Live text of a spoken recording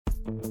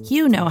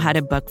You know how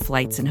to book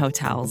flights and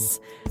hotels.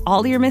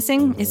 All you're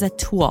missing is a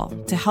tool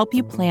to help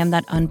you plan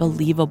that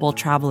unbelievable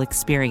travel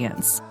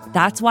experience.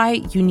 That's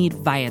why you need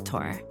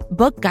Viator.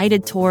 Book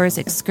guided tours,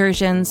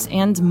 excursions,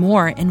 and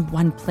more in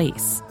one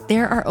place.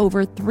 There are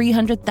over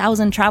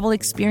 300,000 travel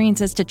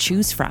experiences to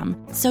choose from,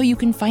 so you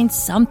can find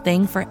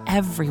something for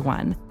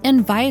everyone.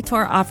 And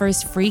Viator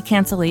offers free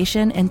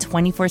cancellation and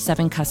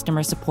 24/7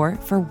 customer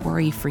support for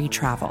worry-free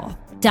travel.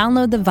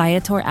 Download the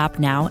Viator app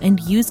now and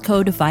use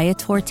code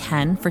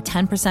Viator10 for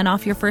 10%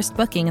 off your first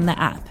booking in the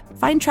app.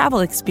 Find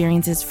travel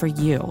experiences for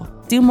you.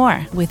 Do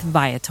more with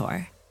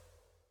Viator.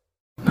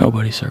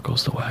 Nobody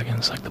circles the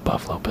wagons like the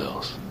Buffalo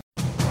Bills.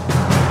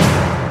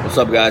 What's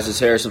up, guys? It's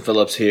Harrison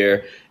Phillips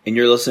here, and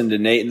you're listening to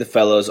Nate and the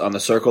Fellows on the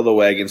Circle the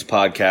Wagons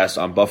podcast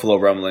on Buffalo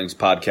Rumblings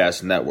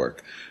Podcast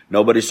Network.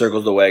 Nobody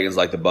circles the wagons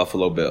like the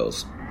Buffalo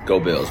Bills. Go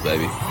Bills,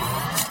 baby.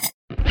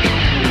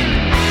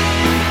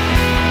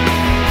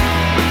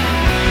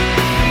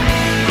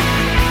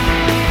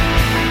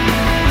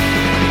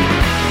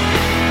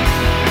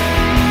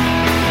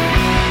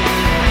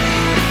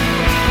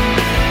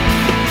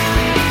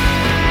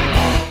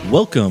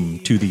 Welcome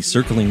to the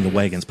Circling the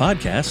Wagons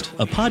podcast,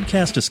 a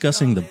podcast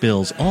discussing the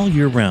Bills all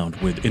year round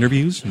with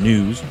interviews,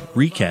 news,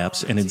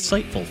 recaps, and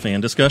insightful fan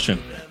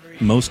discussion.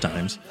 Most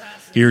times.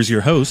 Here's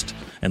your host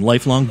and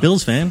lifelong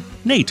Bills fan,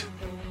 Nate.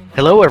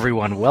 Hello,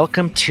 everyone.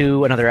 Welcome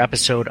to another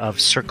episode of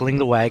Circling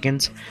the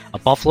Wagons, a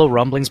Buffalo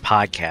Rumblings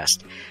podcast.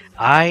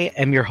 I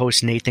am your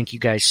host, Nate. Thank you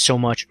guys so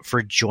much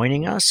for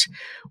joining us.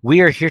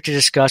 We are here to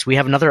discuss, we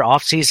have another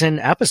off-season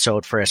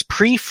episode for us,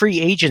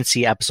 pre-free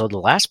agency episode, the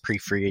last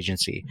pre-free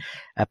agency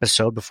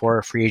episode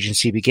before free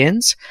agency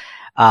begins.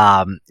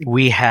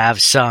 We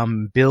have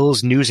some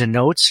Bills news and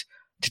notes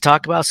to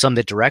talk about, some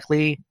that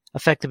directly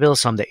affect the Bills,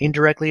 some that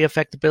indirectly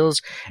affect the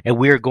Bills, and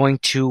we are going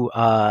to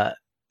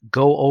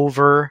go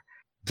over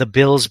the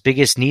Bills'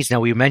 biggest needs. Now,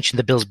 we mentioned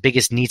the Bills'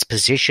 biggest needs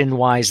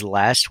position-wise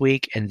last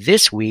week, and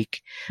this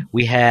week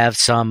we have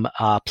some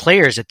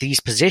players at these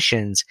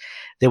positions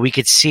that we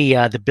could see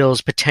the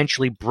Bills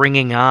potentially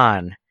bringing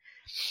on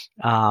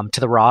to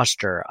the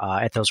roster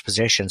at those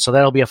positions. So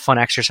that'll be a fun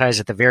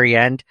exercise at the very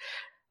end.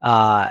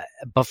 But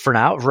for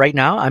now, right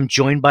now, I'm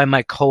joined by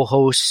my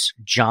co-hosts,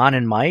 John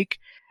and Mike.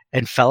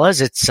 And fellas,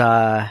 it's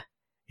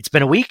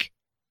been a week.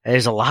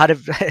 There's a lot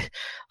of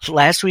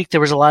last week there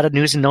was a lot of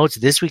news and notes.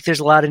 This week there's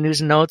a lot of news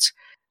and notes.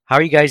 How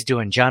are you guys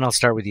doing? John, I'll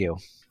start with you.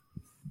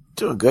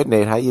 Doing good,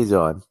 Nate. How you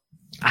doing?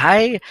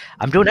 I'm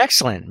doing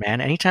excellent,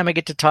 man. Anytime I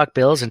get to talk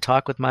Bills and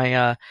talk with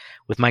my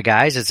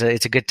guys,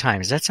 it's a good time.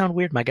 Does that sound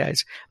weird? My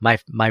guys, my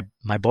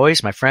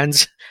boys, my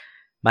friends,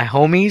 my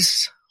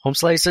homies, home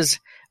slices.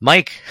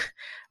 Mike,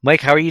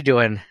 how are you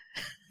doing?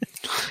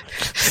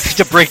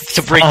 to break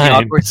the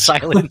awkward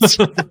silence.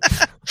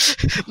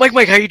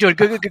 Mike, how are you doing?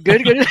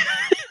 Good.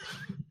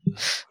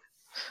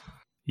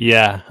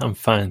 Yeah, I'm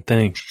fine.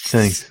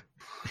 Thanks.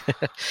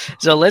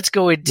 So let's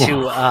go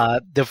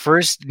into the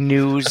first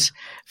news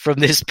from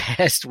this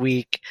past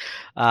week.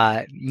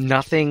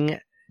 Nothing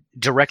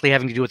directly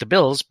having to do with the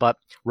Bills, but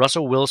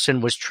Russell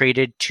Wilson was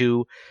traded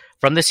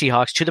from the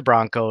Seahawks to the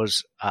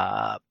Broncos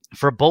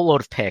for a boatload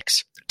of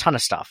picks, a ton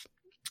of stuff.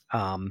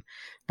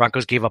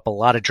 Broncos gave up a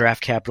lot of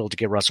draft capital to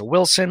get Russell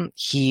Wilson.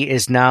 He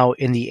is now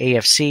in the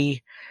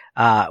AFC,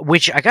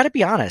 which I got to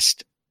be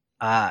honest,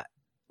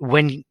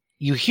 when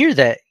you hear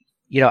that,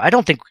 I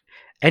don't think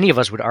any of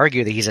us would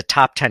argue that he's a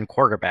top 10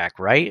 quarterback,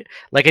 right?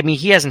 Like, I mean,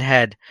 he hasn't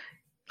had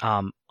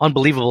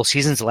unbelievable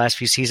seasons the last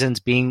few seasons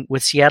being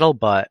with Seattle,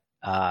 but,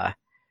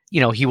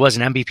 he was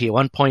an MVP at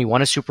one point. He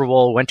won a Super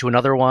Bowl, went to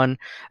another one.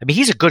 I mean,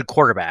 he's a good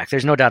quarterback.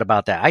 There's no doubt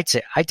about that.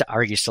 I'd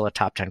argue still a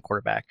top 10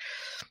 quarterback.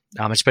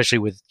 Especially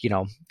with,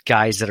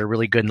 guys that are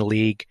really good in the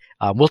league.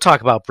 We'll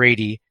talk about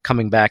Brady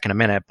coming back in a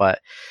minute, but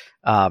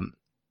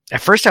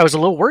at first I was a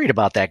little worried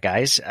about that,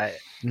 guys. I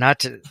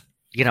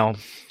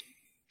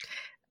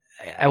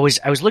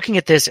was looking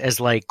at this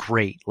as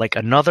great, like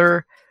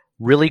another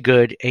really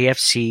good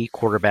AFC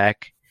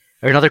quarterback,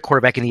 or another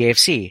quarterback in the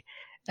AFC.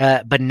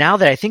 But now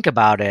that I think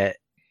about it,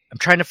 I'm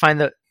trying to find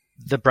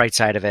the bright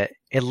side of it.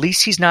 At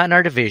least he's not in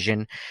our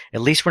division. At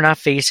least we're not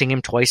facing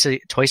him twice a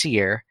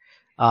year.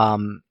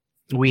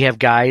 We have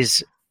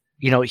guys,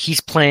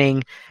 he's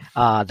playing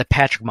the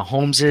Patrick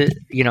Mahomes,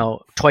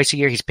 twice a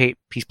year. He's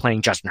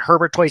playing Justin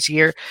Herbert twice a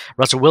year.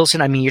 Russell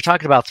Wilson. I mean, you're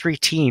talking about three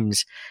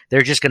teams.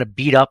 They're just going to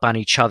beat up on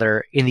each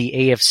other in the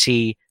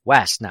AFC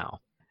West now.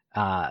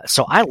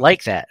 So I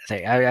like that.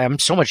 I'm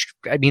so much.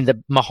 I mean,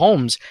 the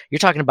Mahomes. You're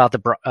talking about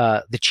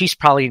the Chiefs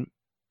probably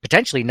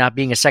potentially not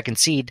being a second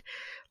seed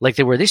like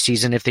they were this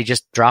season if they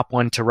just drop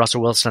one to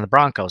Russell Wilson and the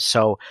Broncos.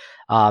 So.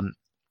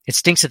 It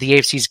stinks that the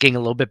AFC is getting a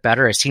little bit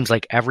better. It seems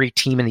like every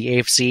team in the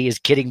AFC is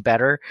getting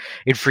better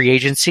in free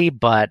agency,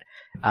 but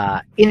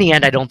in the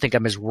end, I don't think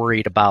I'm as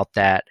worried about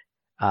that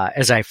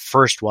as I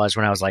first was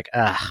when I was like,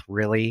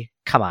 really?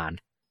 Come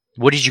on.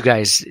 What did you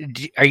guys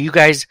 – are you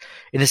guys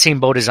in the same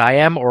boat as I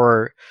am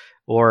or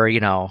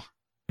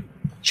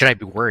should I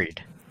be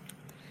worried?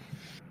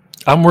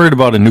 I'm worried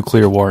about a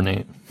nuclear war,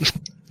 Nate.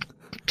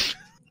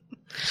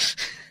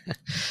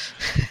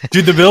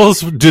 Do the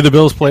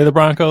Bills play the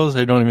Broncos?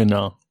 I don't even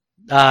know.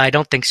 I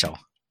don't think so.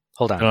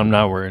 Hold on. I'm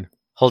not worried.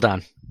 Hold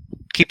on.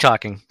 Keep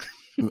talking.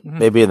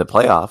 Maybe in the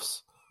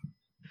playoffs.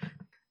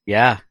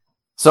 Yeah.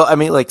 So, I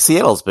mean, like,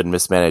 Seattle's been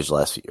mismanaged the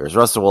last few years.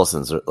 Russell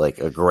Wilson's, like,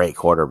 a great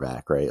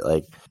quarterback, right?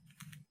 Like,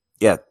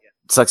 yeah, it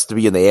sucks to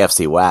be in the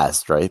AFC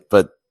West, right?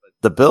 But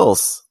the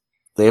Bills,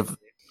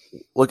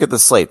 look at the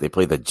slate. They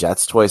play the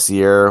Jets twice a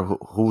year.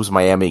 Who's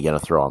Miami going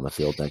to throw on the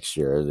field next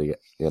year? They,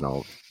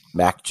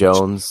 Mac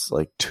Jones,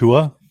 like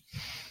Tua?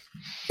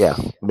 Yeah,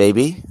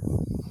 maybe.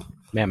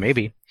 Yeah,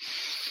 maybe.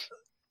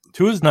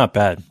 Tua's not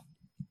bad.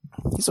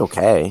 He's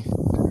okay.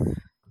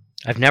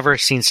 I've never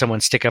seen someone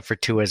stick up for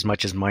Tua as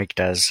much as Mike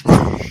does.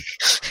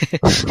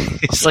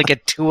 He's like a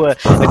Tua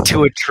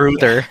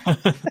truther.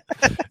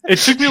 It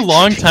took me a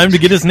long time to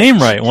get his name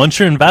right. Once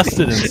you're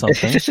invested in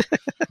something,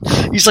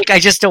 he's like, I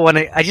just don't want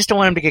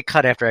him to get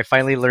cut after I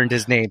finally learned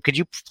his name. Could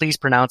you please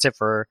pronounce it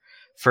for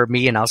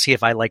me, and I'll see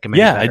if I like him.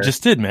 Yeah, I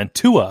just did, man.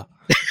 Tua.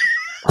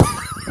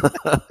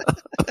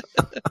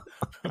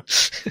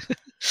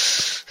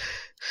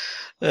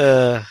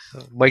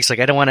 Mike's like,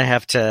 I don't want to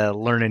have to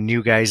learn a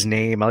new guy's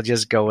name. I'll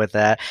just go with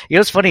that. You know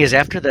what's funny is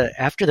after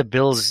the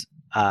Bills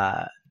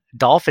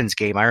Dolphins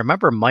game, I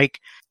remember Mike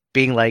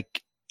being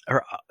like,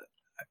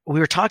 we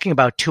were talking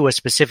about Tua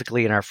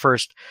specifically in our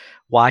first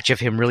watch of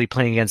him really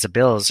playing against the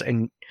Bills,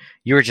 and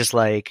you were just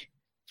like,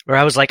 or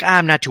I was like,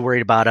 I'm not too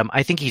worried about him.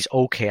 I think he's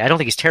okay. I don't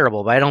think he's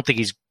terrible, but I don't think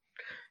he's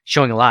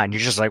showing a lot. And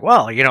you're just like,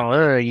 well,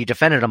 you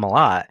defended him a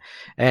lot,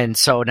 and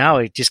so now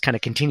it just kind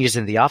of continues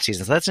into the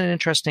offseason. So that's an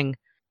interesting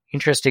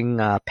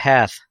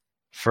path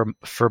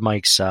for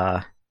Mike's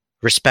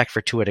respect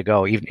for Tua to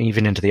go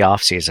even into the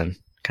offseason.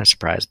 Kind of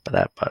surprised by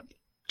that, but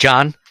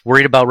John,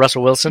 worried about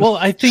Russell Wilson? Well,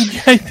 I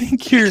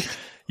think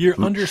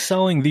you're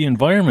underselling the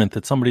environment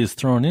that somebody is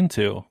thrown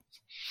into.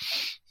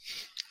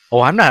 Oh,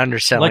 I'm not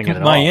underselling it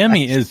at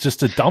Miami is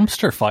just a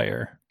dumpster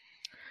fire.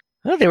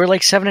 Well, they were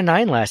like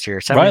 7-9 last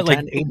year. 7 right,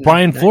 10, like 8,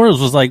 Brian 9.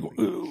 Flores was like,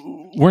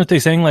 weren't they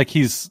saying like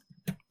he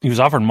was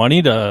offered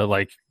money to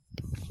like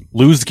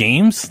lose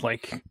games,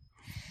 like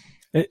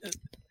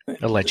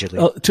allegedly?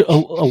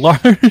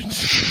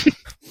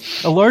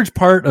 A large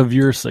part of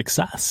your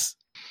success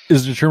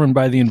is determined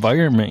by the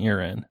environment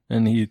you're in,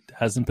 and he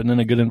hasn't been in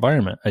a good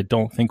environment. I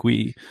don't think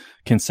we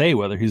can say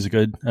whether he's a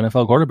good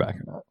NFL quarterback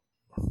or not.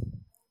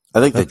 I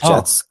think the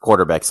Jets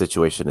quarterback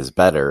situation is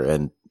better,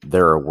 and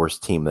they're a worse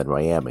team than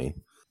Miami.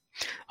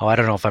 Oh, I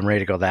don't know if I'm ready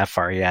to go that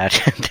far yet.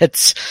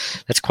 That's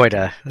quite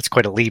a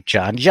leap,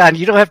 John. John,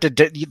 you don't have to.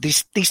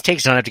 These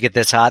takes don't have to get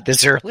this hot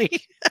this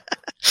early.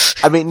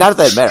 I mean, not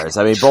that it matters.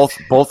 I mean,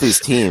 both these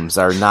teams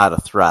are not a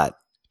threat.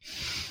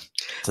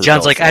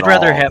 John's like, I'd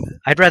rather have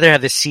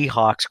the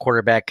Seahawks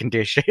quarterback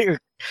condition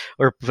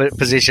or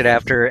position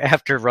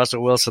after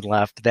Russell Wilson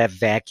left, that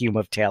vacuum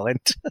of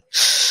talent.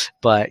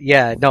 But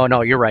yeah,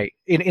 no, you're right.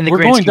 In the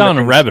we're going down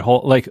a rabbit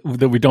hole like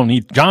that we don't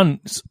need. John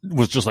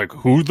was just like,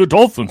 who the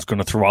Dolphins going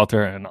to throw out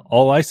there, and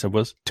all I said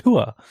was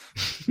Tua.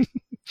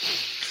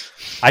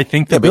 I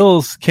think the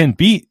Bills can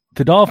beat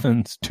the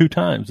Dolphins 2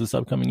 times this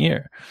upcoming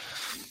year.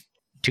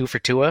 2 for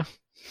Tua,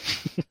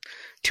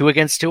 2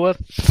 against Tua.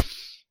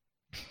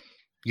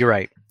 You're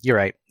right.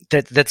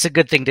 That's a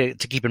good thing to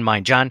keep in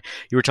mind. John,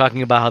 you were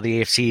talking about how the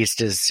AFC East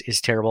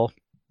is terrible,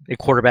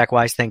 quarterback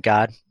wise. Thank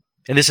God.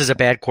 And this is a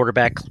bad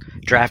quarterback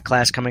draft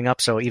class coming up,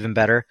 so even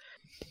better.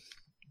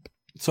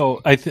 So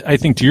I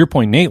think to your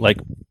point, Nate, like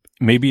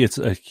maybe it's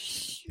a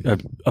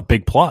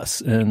big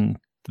plus, and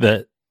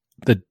that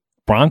the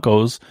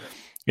Broncos,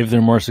 if they're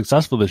more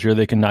successful this year,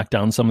 they can knock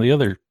down some of the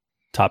other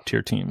top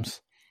tier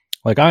teams.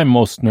 Like I'm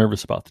most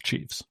nervous about the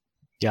Chiefs.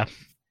 Yeah.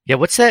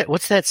 What's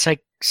that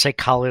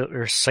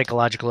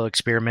psychological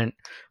experiment,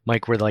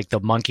 Mike, where like the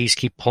monkeys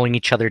keep pulling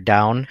each other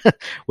down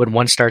when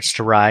one starts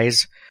to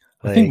rise?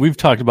 I think we've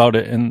talked about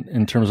it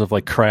in terms of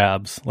like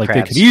crabs. Like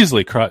they could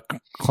easily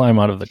climb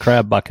out of the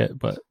crab bucket,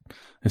 but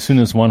as soon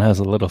as one has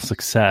a little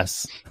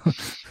success,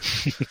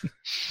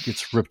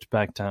 gets ripped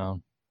back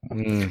down.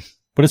 Mm.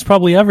 But it's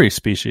probably every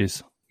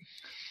species.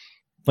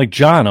 Like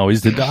John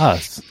always did to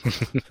us.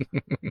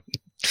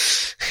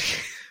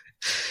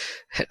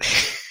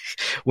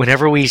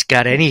 Whenever we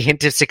got any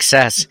hint of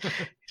success,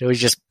 it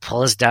always just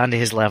pull us down to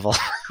his level.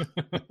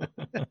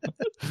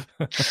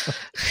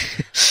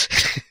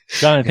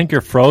 John, I think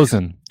you're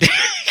frozen.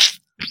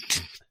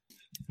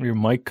 Your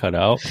mic cut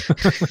out.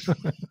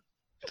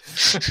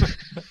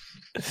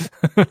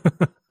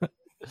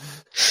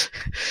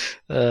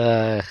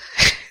 So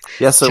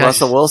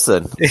Russell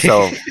Wilson.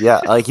 So,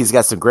 yeah, like he's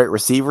got some great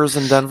receivers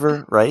in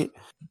Denver, right?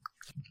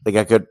 They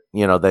got good,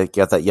 they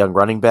got that young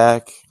running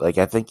back. Like,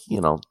 I think,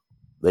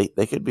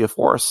 they could be a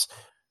force.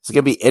 It's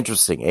going to be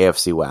interesting,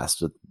 AFC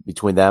West,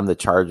 between them, the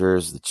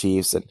Chargers, the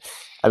Chiefs. And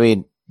I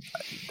mean,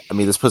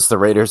 this puts the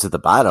Raiders at the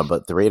bottom,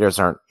 but the Raiders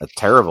aren't a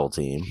terrible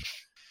team.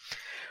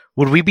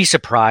 Would we be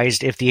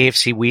surprised if the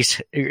AFC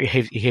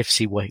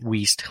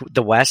West,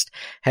 the West,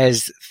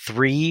 has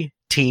 3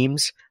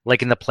 teams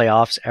like in the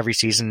playoffs every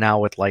season now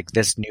with like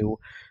this new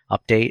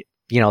update?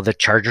 the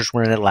Chargers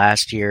were in it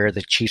last year.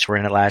 The Chiefs were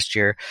in it last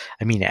year.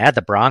 I mean, add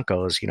the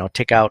Broncos,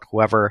 take out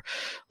whoever,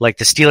 like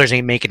the Steelers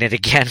ain't making it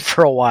again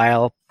for a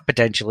while,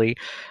 potentially,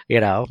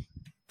 the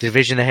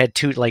division that had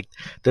two, like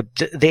the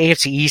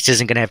AFC East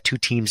isn't going to have two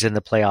teams in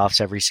the playoffs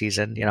every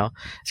season.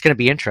 It's going to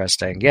be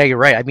interesting. Yeah, you're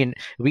right. I mean,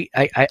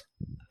 I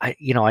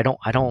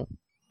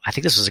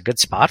think this was a good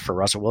spot for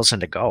Russell Wilson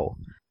to go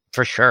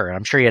for sure.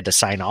 I'm sure he had to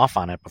sign off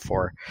on it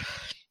before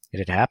it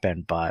had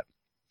happened, but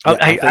go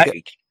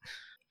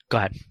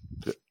ahead.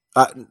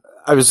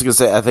 I was going to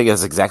say, I think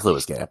that's exactly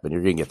what's going to happen.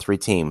 You're going to get three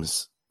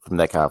teams from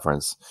that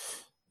conference.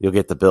 You'll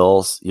get the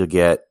Bills. You'll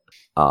get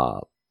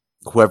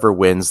whoever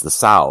wins the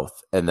South,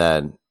 and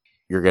then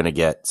you're going to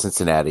get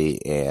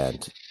Cincinnati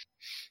and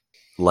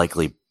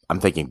likely,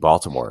 I'm thinking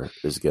Baltimore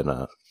is going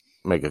to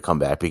make a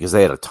comeback because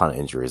they had a ton of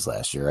injuries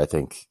last year. I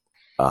think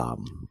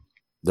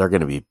they're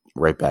going to be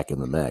right back in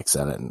the mix,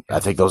 and I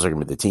think those are going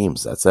to be the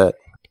teams. That's it.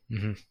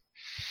 Mm-hmm.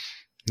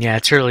 Yeah,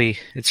 it's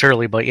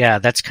early, but yeah,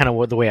 that's kind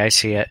of the way I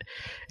see it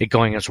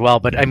going as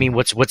well. But I mean,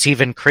 what's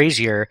even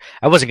crazier,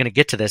 I wasn't going to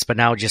get to this, but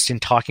now just in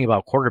talking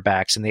about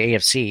quarterbacks in the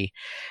AFC,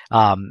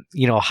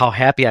 how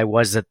happy I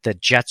was that the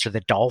Jets or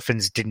the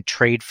Dolphins didn't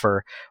trade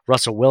for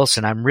Russell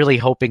Wilson. I'm really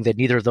hoping that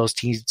neither of those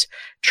teams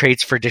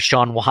trades for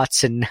Deshaun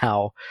Watson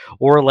now,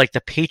 or like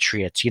the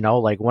Patriots,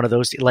 like one of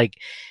those, like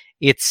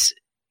it's,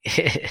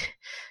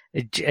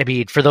 I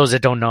mean, for those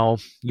that don't know,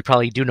 you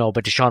probably do know,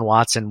 but Deshaun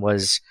Watson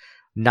was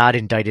not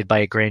indicted by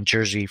a grand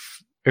jury.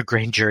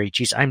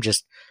 Jeez, I'm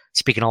just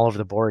speaking all over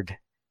the board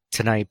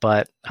tonight,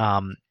 but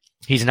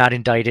he's not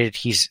indicted.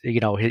 He's, he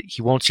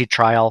won't see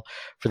trial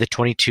for the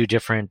 22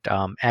 different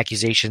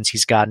accusations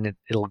he's gotten.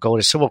 It'll go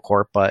to civil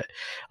court, but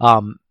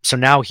so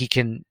now he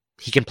can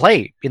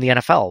play in the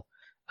NFL.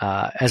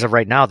 As of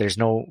right now, there's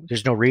no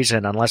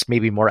reason, unless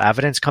maybe more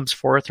evidence comes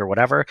forth or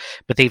whatever.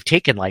 But they've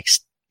taken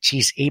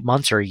 8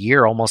 months or a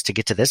year almost to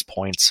get to this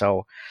point.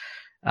 So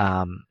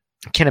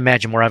I can't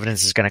imagine more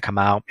evidence is going to come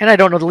out. And I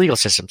don't know the legal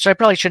system, so I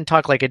probably shouldn't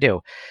talk like I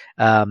do.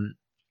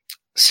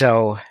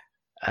 So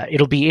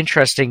it'll be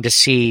interesting to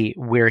see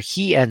where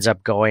he ends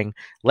up going.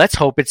 Let's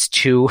hope it's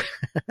to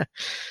an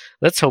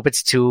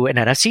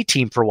NFC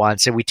team for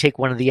once, and we take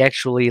one of the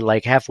actually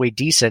halfway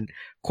decent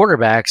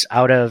quarterbacks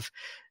out of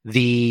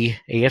the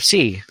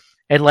AFC.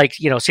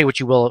 And say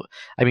what you will,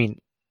 I mean,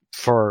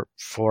 for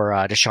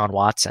Deshaun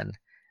Watson,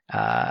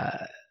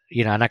 I'm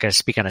not going to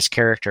speak on his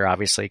character,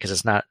 obviously,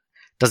 because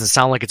doesn't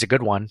sound like it's a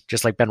good one,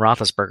 just like Ben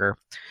Roethlisberger.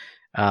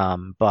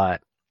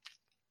 But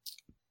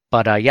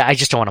yeah, I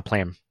just don't want to play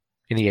him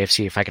in the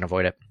AFC if I can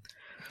avoid it.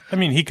 I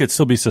mean, he could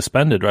still be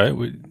suspended, right?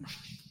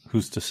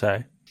 Who's to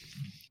say?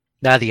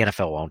 Nah, the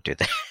NFL won't do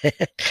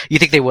that. You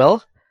think they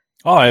will?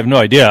 Oh, I have no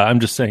idea. I'm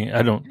just saying,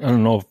 I don't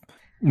know if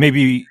have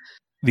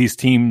these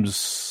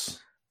teams,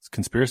 it's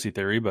conspiracy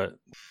theory, but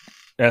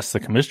ask the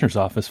commissioner's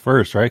office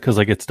first, right? Because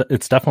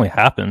it's definitely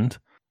happened.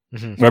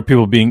 Mm-hmm. Where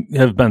people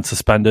have been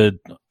suspended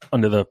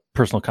under the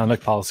personal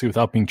conduct policy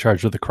without being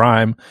charged with a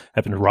crime.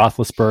 Happened to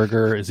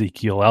Roethlisberger,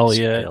 Ezekiel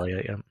Elliott.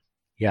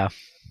 Yeah,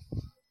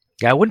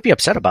 I wouldn't be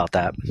upset about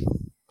that.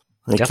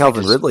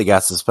 Calvin Ridley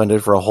got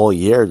suspended for a whole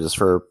year just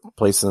for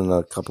placing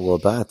a couple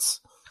of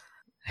bets.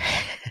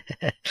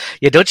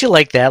 Yeah, don't you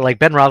like that?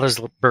 Ben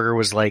Roethlisberger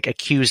was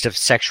accused of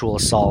sexual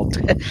assault.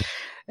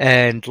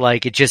 And they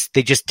just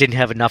didn't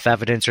have enough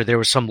evidence, or there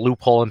was some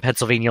loophole in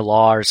Pennsylvania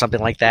law or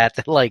something like that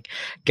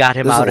got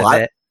him out of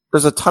it.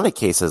 There's a ton of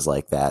cases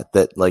like that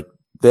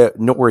they're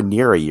nowhere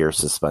near a year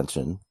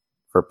suspension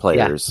for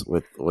players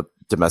with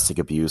domestic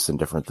abuse and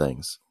different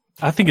things.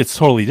 I think it's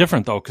totally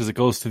different though, because it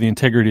goes to the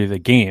integrity of the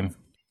game.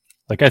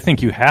 I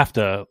think you have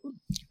to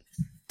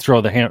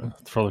throw the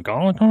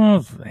gauntlet,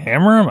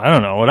 hammer him. I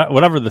don't know,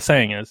 whatever the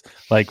saying is.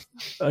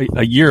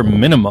 A year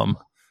minimum.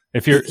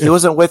 He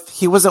wasn't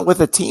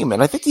with a team,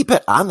 and I think he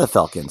bet on the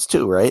Falcons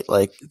too, right?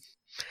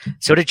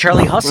 So did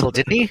Charlie Hustle,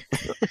 didn't he?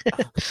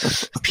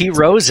 Pete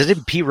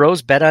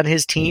Rose bet on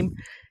his team?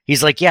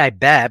 He's yeah, I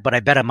bet, but I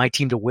bet on my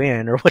team to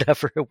win or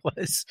whatever it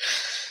was.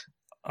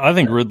 I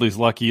think Ridley's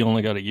lucky he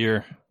only got a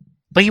year.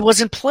 But he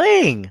wasn't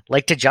playing.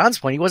 To John's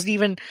point, he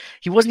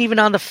wasn't even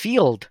on the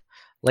field.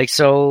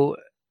 So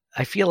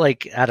I feel I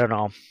don't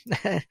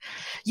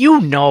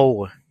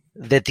know.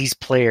 That these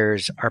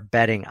players are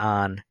betting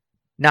on.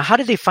 Now, how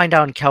did they find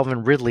out in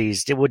Calvin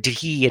Ridley's? Did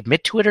he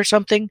admit to it or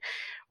something?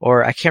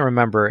 Or I can't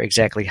remember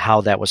exactly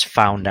how that was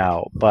found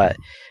out. But,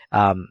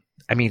 I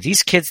mean,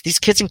 these kids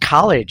in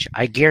college,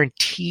 I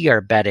guarantee are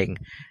betting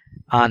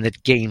on the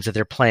games that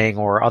they're playing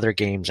or other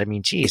games. I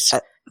mean, geez.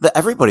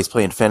 Everybody's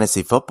playing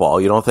fantasy football.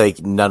 You don't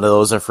think none of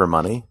those are for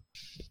money?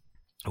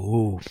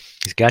 Ooh,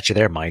 he's got you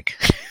there, Mike.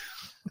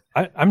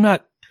 I'm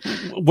not.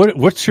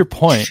 What's your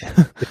point?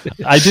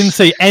 I didn't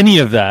say any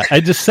of that. I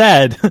just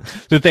said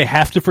that they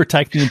have to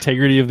protect the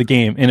integrity of the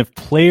game. And if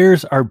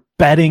players are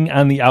betting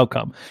on the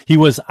outcome, he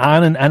was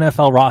on an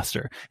NFL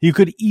roster. You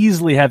could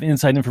easily have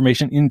inside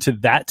information into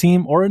that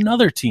team or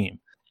another team.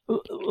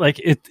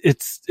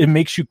 It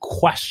makes you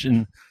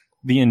question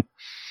the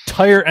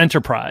entire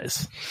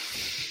enterprise.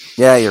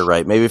 Yeah, you're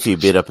right. Maybe if he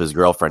beat up his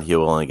girlfriend, he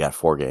only got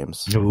 4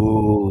 games.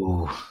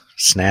 Ooh.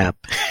 snap.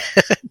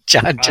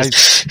 John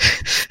just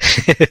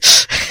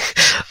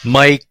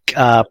Mike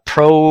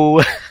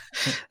pro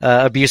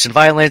abuse and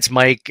violence.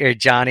 Mike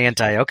John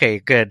anti. Okay,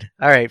 good.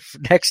 All right,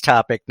 next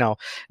topic. No.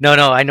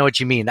 I know what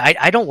you mean.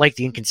 I don't like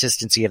the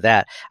inconsistency of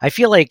that. I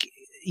feel like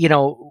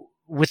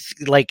with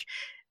like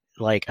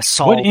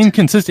assault. What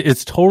inconsistent?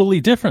 It's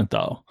totally different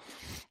though.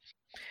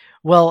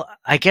 Well,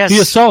 I guess the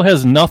assault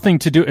has nothing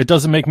to do. It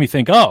doesn't make me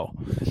think,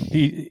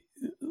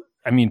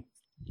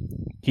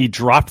 he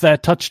dropped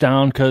that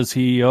touchdown because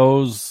he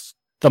owes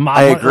the mom.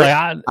 I agree.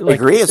 I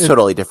agree. It's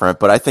totally different,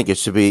 but I think it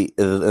should be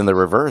in the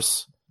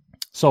reverse.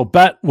 So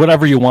bet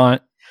whatever you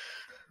want.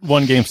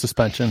 1 game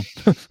suspension.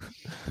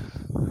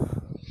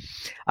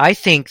 I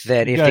think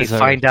that if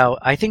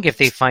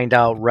they find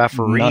out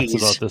referees nuts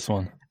about this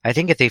one. I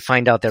think if they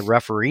find out that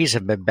referees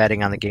have been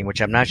betting on the game,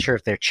 which I'm not sure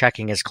if they're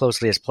checking as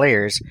closely as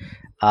players,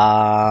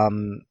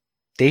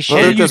 they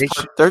should. Well,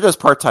 they're just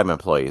part-time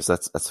employees.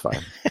 That's fine.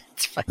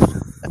 It's fine.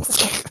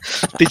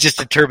 They just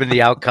determine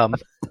the outcome.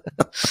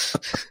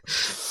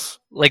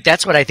 Like,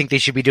 that's what I think they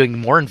should be doing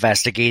more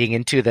investigating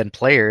into than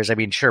players. I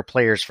mean, sure,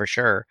 players for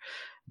sure,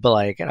 but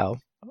like,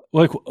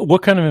 like,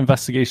 what kind of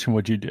investigation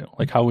would you do?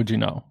 Like, how would you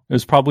know? It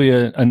was probably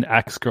an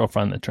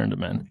ex-girlfriend that turned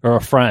him in, or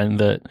a friend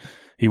that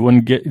he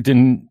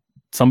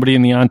somebody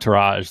in the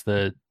entourage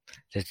that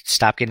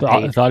stopped getting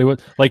paid. Thought he would.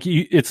 Like,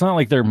 it's not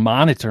like they're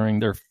monitoring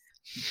their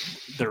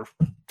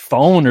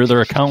phone or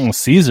their account with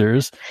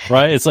Caesars,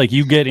 right? It's like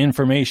you get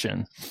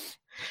information.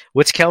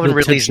 What's Calvin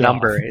Ridley's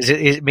number? Is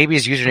it maybe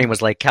his username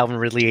was like Calvin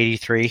Ridley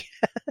 83?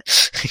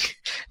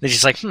 They're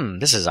just like,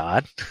 this is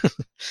odd.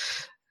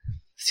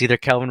 It's either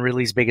Calvin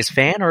Ridley's biggest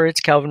fan or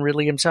it's Calvin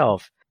Ridley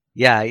himself.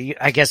 Yeah,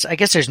 I guess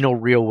there's no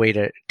real way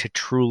to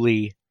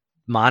truly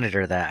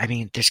monitor that. I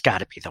mean, there's got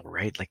to be though,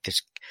 right? Like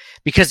this,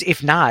 because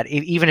if not,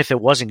 even if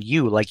it wasn't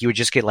you, like you would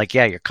just get like,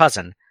 yeah, your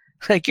cousin,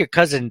 like your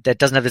cousin that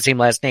doesn't have the same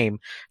last name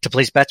to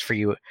place bets for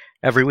you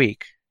every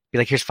week. Be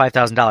like, here's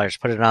 $5,000,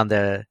 put it on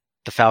the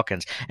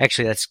Falcons.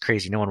 Actually, that's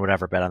crazy. No one would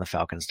ever bet on the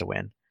Falcons to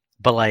win,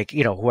 but like,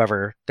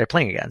 whoever they're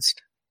playing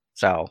against.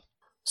 So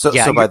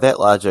by that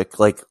logic,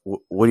 like,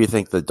 what do you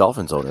think the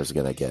Dolphins owner is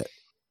going to get,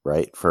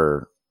 right?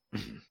 For,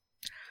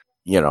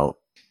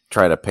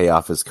 trying to pay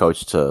off his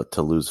coach to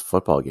lose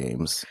football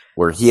games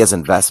where he has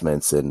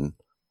investments in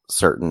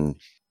certain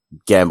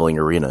gambling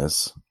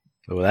arenas.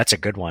 Oh, that's a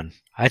good one.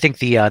 I think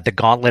the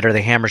gauntlet or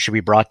the hammer should be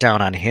brought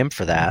down on him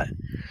for that.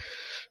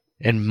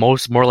 And more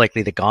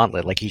likely the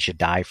gauntlet, like he should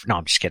die. No,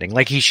 I'm just kidding.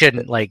 Like he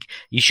shouldn't, like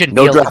you shouldn't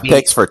no be able draft to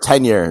picks for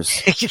 10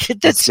 years.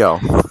 Let's go.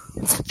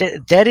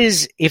 That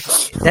is,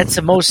 if that's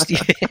the most,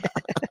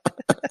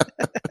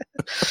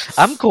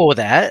 I'm cool with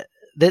that.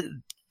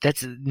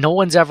 That's no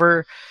one's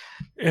ever.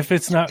 If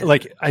it's not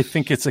like, I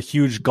think it's a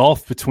huge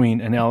gulf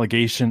between an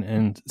allegation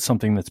and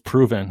something that's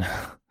proven.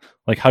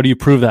 Like, how do you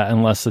prove that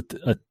unless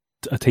a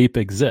tape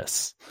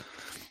exists?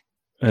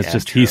 It's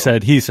just true. He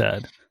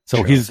said.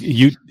 So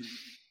true.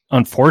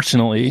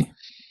 Unfortunately,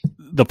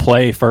 the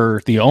play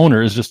for the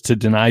owner is just to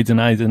deny.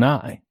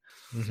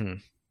 Mm-hmm.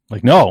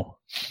 Like, no,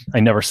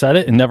 I never said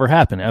it. It never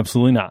happened.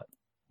 Absolutely not.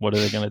 What are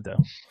they going to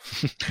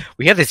do?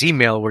 We have this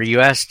email where you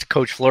asked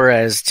Coach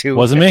Flores to.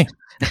 Wasn't me.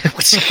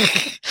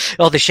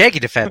 Oh, the Shaggy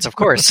defense, of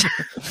course.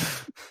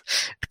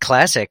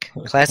 Classic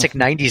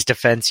 90s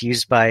defense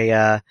used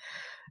by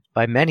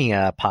many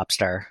pop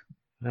star.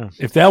 Oh.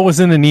 If that was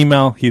in an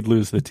email, he'd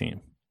lose the team.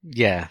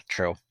 Yeah,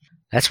 true.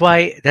 That's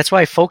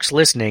why folks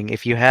listening,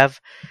 if you have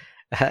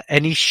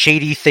any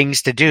shady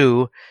things to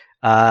do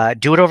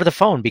it over the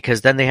phone,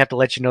 because then they have to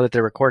let you know that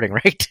they're recording,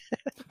 right?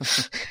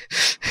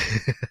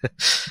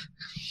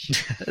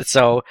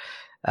 So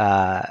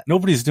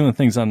nobody's doing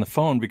things on the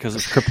phone because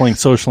of crippling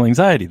social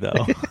anxiety,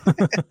 though.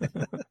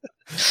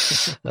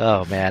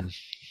 Oh man.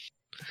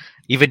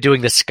 Even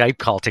doing the Skype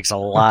call takes a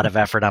lot of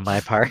effort on my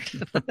part.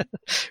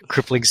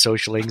 Crippling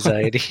social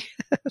anxiety.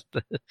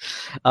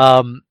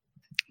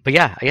 But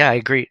yeah, I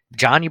agree.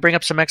 John, you bring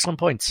up some excellent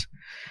points.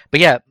 But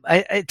yeah,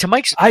 to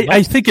Mike's...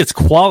 I think it's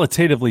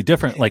qualitatively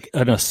different. Like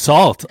an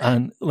assault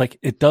on, like,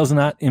 it does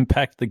not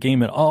impact the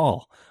game at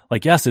all.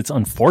 Like, yes, it's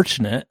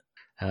unfortunate.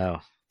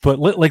 Oh. But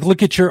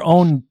look at your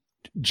own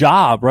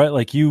job, right?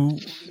 Like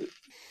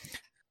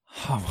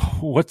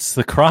what's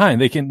the crime?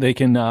 They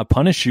can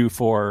punish you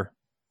for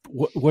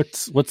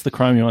what's the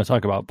crime you want to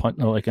talk about?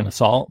 Like an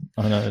assault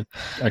on a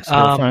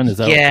ex-girlfriend? Is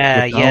that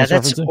yeah,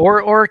 that's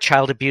or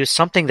child abuse,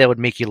 something that would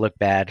make you look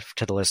bad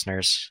to the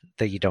listeners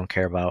that you don't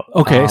care about.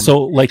 Okay,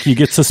 so like you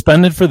get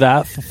suspended for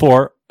that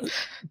for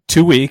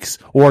 2 weeks,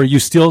 or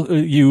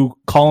you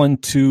call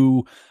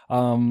into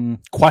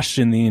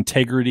question the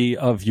integrity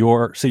of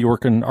say you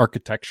work in an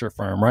architecture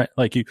firm, right?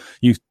 Like you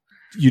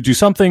do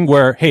something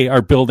where, hey,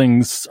 our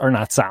buildings are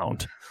not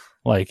sound.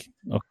 Like,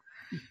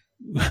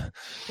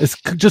 it's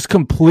just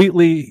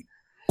completely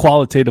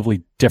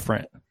qualitatively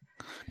different.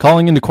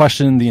 Calling into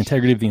question the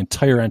integrity of the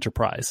entire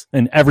enterprise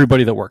and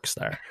everybody that works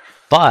there.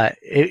 But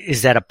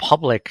is that a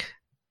public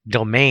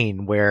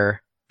domain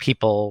where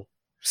people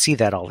see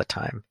that all the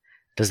time?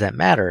 Does that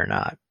matter or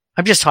not?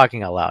 I'm just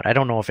talking out loud. I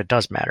don't know if it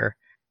does matter.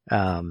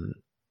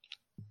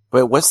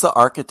 Wait, what's the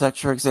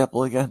architecture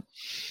example again?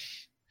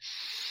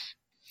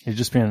 You're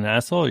just being an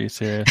asshole? Are you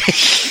serious?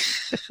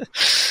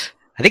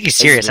 I think he's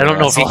serious. I don't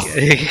know if he...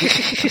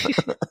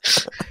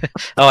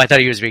 Oh, I thought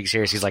he was being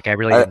serious. He's like, I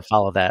really didn't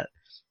follow that.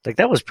 Like,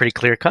 that was pretty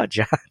clear cut,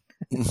 John.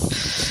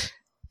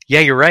 Yeah,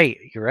 you're right.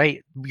 You're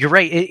right.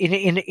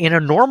 In a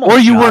normal or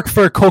you job, work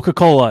for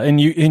Coca-Cola and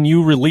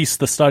you release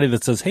the study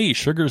that says, hey,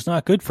 sugar's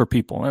not good for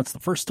people. And that's the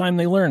first time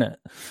they learn it.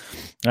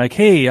 Like,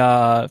 hey,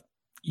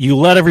 you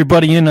let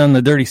everybody in on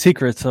the dirty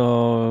secret,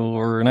 so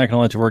we're not going to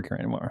let you work here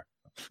anymore.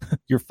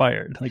 You're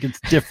fired. Like, it's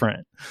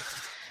different.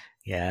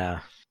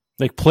 Yeah.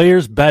 Like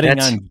players betting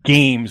on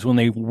games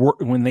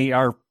when they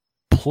are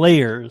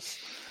players,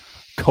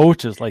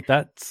 coaches, like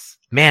that's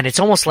man. It's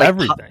almost like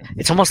everything.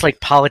 It's almost like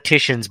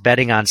politicians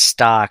betting on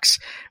stocks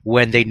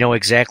when they know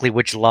exactly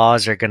which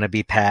laws are going to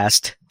be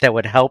passed that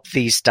would help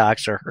these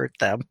stocks or hurt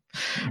them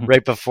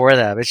right before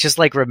them. It's just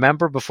like,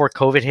 remember before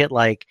COVID hit,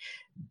 like,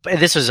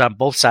 this was on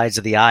both sides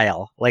of the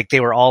aisle. Like,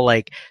 they were all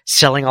like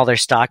selling all their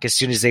stock as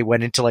soon as they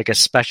went into like a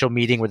special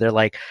meeting where they're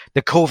like,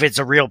 the COVID's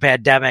a real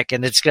pandemic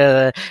and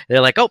they're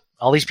like, oh,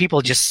 all these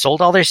people just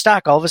sold all their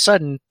stock all of a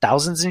sudden,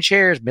 thousands in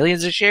shares,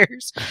 millions of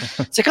shares.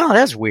 It's like, oh,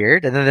 that's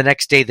weird. And then the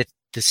next day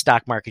the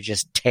stock market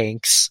just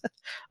tanks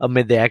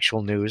amid the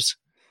actual news.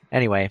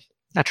 Anyway,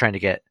 not trying to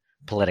get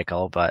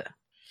political, but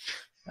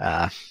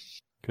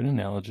good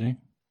analogy.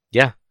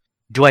 Yeah.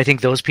 Do I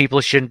think those people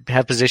shouldn't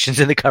have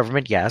positions in the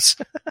government? Yes.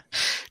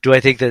 Do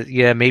I think that,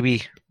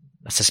 maybe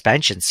a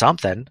suspension,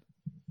 something?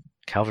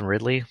 Calvin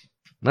Ridley?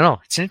 No,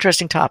 it's an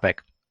interesting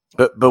topic.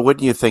 But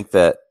wouldn't you think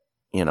that,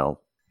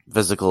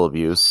 physical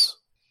abuse,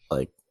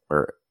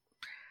 or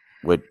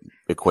would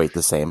equate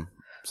the same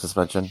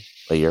suspension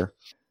a year?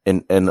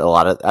 In a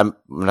lot of, I'm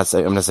not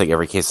saying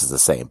every case is the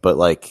same, but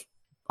like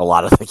a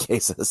lot of the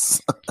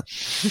cases.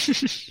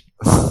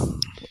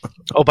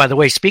 Oh, by the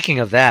way, speaking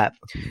of that,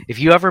 if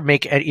you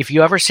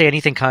ever say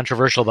anything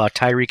controversial about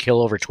Tyreek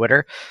Hill over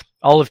Twitter,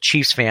 all of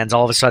Chiefs fans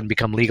all of a sudden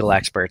become legal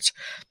experts.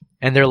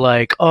 And they're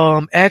like,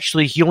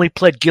 actually, he only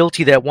pled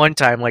guilty that one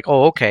time. Like,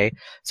 oh, okay.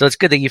 So it's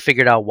good that you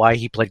figured out why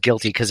he pled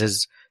guilty, because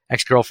his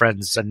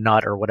ex-girlfriend's a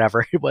nut or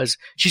whatever it was.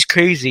 She's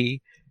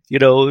crazy.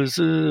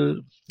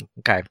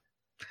 Okay.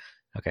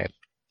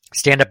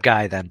 Stand-up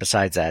guy then,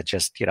 besides that,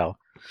 just,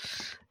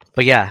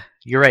 But yeah,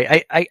 you're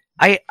right.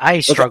 I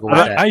struggle with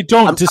that. I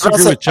don't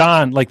disagree with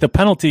John. Like, the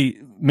penalty,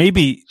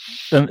 maybe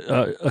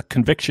a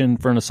conviction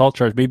for an assault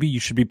charge, maybe you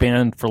should be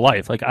banned for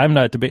life. Like, I'm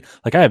not debating.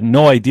 Like, I have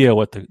no idea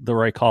what the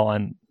right call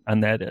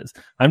on that is.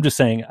 I'm just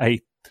saying I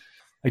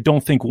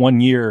don't think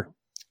 1 year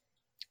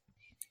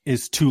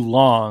is too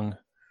long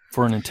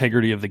for an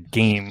integrity of the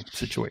game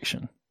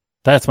situation.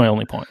 That's my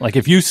only point. Like,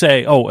 if you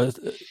say,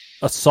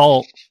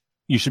 assault,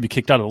 you should be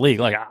kicked out of the league.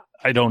 Like,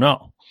 I don't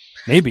know.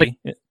 Maybe.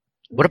 But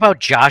what about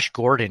Josh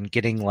Gordon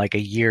getting like a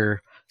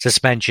year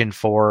suspension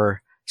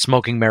for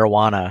smoking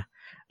marijuana?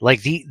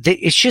 Like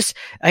it's just,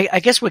 I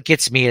guess what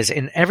gets me is,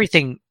 in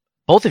everything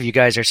both of you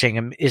guys are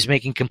saying is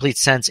making complete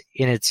sense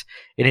in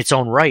its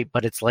own right,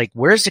 but it's like,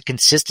 where's the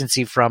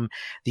consistency from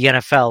the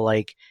NFL?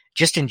 Like,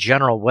 just in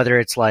general, whether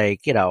it's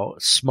like,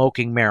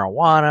 smoking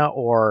marijuana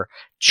or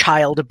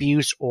child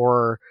abuse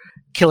or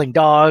killing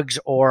dogs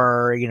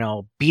or,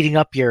 beating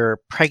up your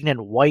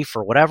pregnant wife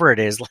or whatever it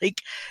is,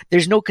 like,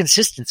 there's no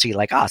consistency.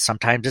 Like,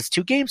 sometimes it's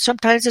 2 games,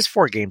 sometimes it's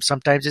 4 games,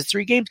 sometimes it's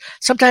 3 games,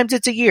 sometimes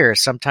it's a year,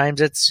 sometimes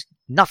it's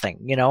nothing,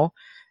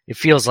 It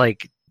feels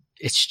like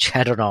it's,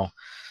 I don't know.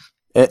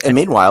 And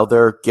meanwhile,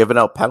 they're giving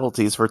out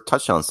penalties for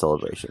touchdown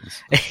celebrations.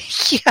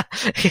 Yeah,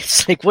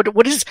 it's like,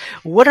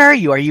 what are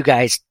you? Are you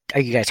guys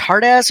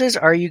hard asses?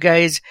 Are you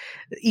guys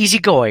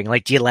easygoing?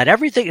 Like, do you let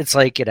everything? It's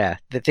like,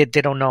 they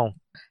don't know.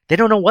 They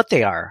don't know what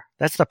they are.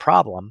 That's the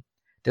problem.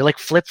 They're like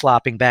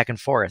flip-flopping back and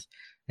forth.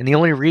 And the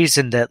only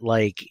reason that,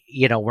 like,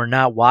 we're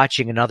not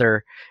watching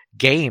another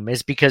game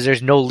is because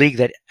there's no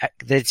league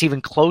that's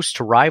even close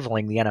to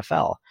rivaling the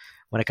NFL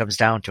when it comes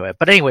down to it.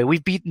 But anyway,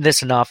 we've beaten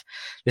this enough.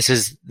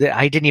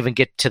 I didn't even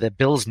get to the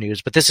Bills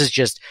news, but this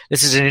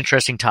is an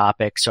interesting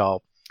topic.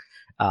 So,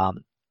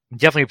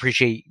 definitely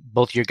appreciate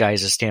both your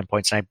guys'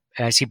 standpoints. And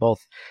I see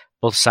both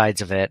sides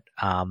of it.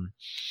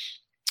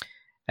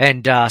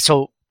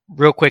 So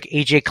real quick,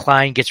 AJ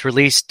Klein gets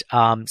released,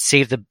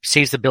 saves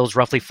the Bills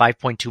roughly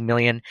 $5.2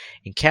 million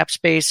in cap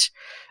space.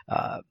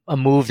 A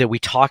move that we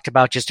talked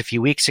about just a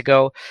few weeks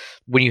ago.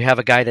 When you have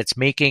a guy that's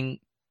making,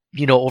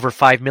 over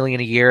 $5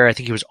 million a year, I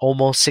think he was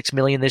almost $6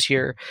 million this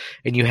year,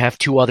 and you have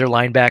 2 other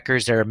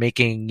linebackers that are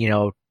making,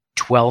 $12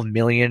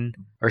 million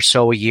or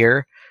so a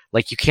year.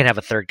 Like, you can't have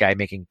a third guy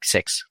making $6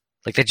 million.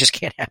 Like, that just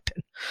can't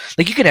happen.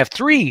 Like, you can have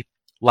 3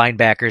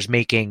 linebackers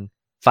making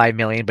 $5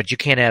 million, but you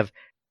can't have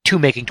 2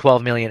 making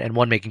 $12 million and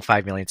 1 making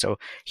 $5 million. So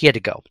he had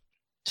to go.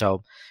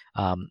 So,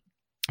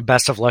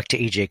 best of luck to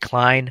AJ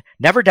Klein.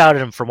 Never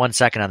doubted him for 1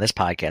 second on this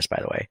podcast, by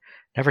the way.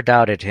 Never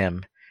doubted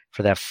him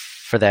for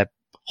that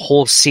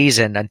whole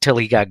season until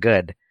he got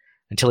good,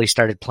 until he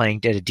started playing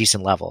at a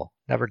decent level.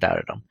 Never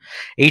doubted him.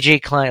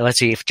 AJ Klein, let's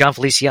see, if John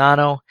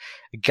Feliciano,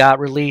 got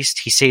released.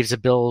 He saves the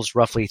Bills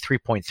roughly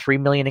 $3.3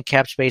 million in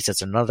cap space.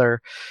 That's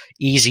another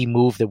easy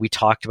move that we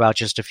talked about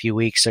just a few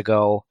weeks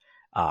ago.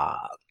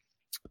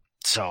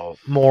 So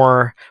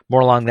more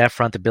along that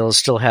front. The Bills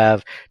still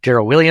have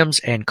Darrell Williams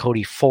and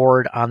Cody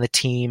Ford on the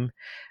team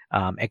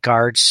at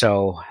guard.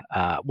 So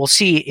we'll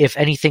see if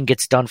anything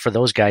gets done for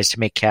those guys to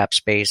make cap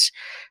space.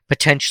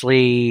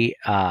 Potentially,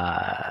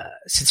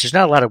 since there's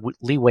not a lot of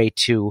leeway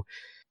to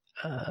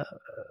I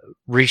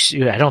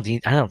don't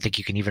think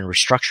you can even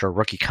restructure a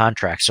rookie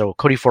contract. So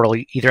Cody Ford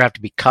will either have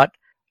to be cut,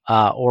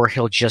 or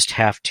he'll just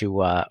have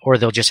to, or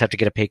they'll just have to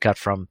get a pay cut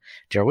from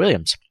Darrell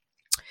Williams.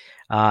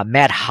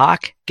 Matt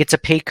Hawk gets a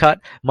pay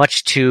cut,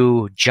 much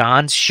to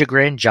John's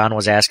chagrin. John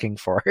was asking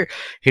for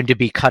him to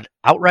be cut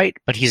outright,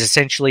 but he's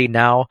essentially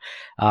now,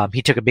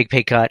 he took a big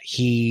pay cut.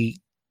 He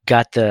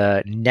got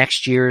the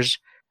next year's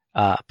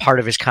part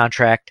of his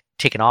contract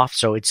taken off.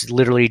 So it's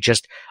literally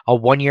just a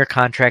 1-year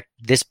contract,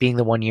 this being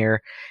the 1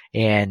 year,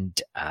 and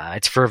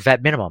it's for a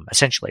vet minimum,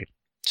 essentially.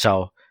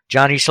 So,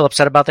 John, are you still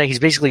upset about that? He's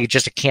basically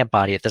just a camp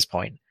body at this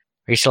point.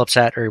 Are you still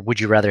upset, or would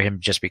you rather him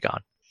just be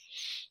gone?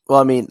 Well,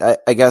 I mean,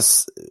 I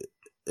guess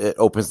it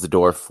opens the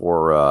door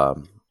for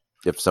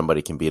if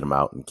somebody can beat him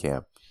out in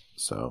camp.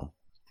 So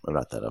I'm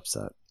not that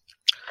upset.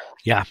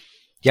 Yeah,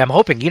 I'm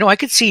hoping. I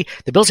could see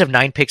the Bills have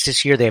 9 picks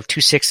this year. They have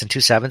 2 6s and 2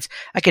 7s.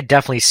 I could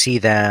definitely see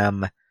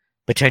them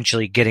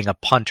potentially getting a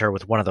punter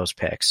with one of those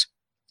picks,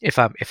 if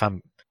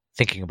I'm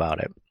thinking about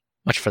it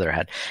much further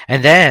ahead.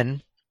 And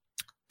then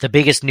the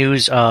biggest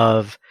news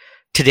of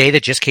today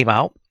that just came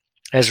out,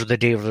 as of the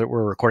day that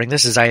we're recording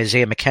this, is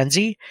Isaiah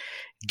McKenzie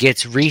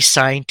gets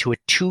re-signed to a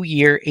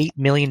 2-year, $8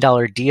 million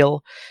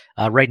deal.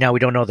 Right now, we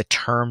don't know the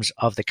terms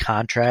of the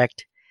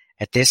contract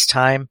at this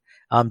time.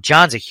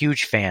 John's a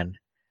huge fan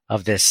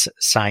of this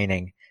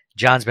signing.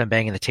 John's been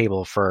banging the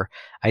table for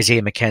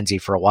Isaiah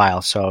McKenzie for a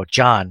while. So,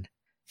 John,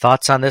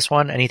 thoughts on this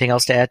one? Anything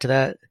else to add to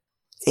that?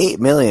 $8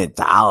 million.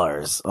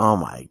 Oh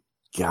my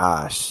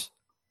gosh.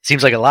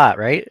 Seems like a lot,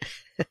 right?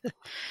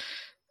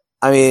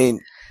 I mean,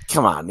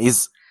 come on.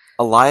 He's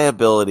a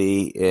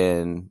liability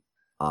in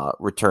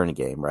return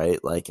game,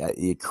 right? Like,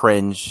 you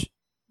cringe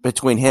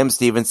between him,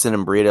 Stevenson,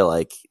 and Breida.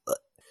 Like,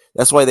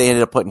 that's why they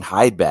ended up putting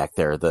Hyde back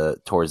there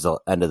towards the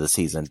end of the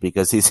season,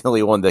 because he's the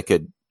only one that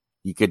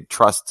you could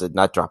trust to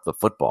not drop the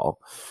football.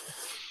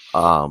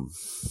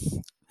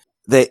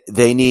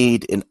 They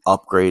need an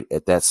upgrade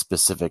at that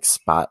specific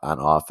spot on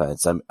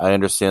offense. I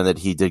understand that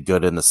he did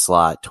good in the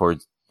slot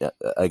towards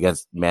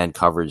against man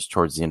coverage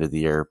towards the end of the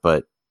year,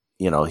 but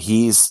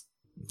he's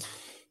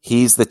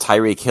the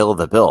Tyreek Hill of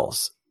the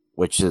Bills,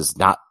 which is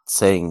not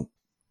saying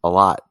a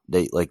lot.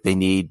 They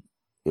need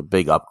a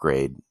big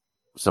upgrade,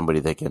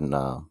 somebody that can.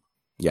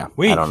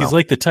 Wait, he's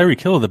like the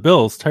Tyreek Hill of the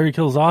Bills. Tyreek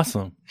Hill's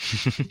awesome.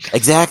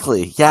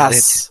 Exactly.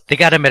 Yes, they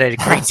got him at a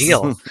great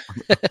deal.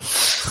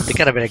 They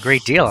got him at a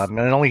great deal. I mean,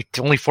 only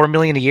 $4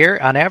 million a year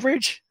on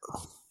average.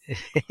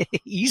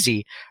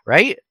 Easy,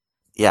 right?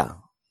 Yeah,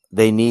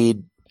 they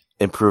need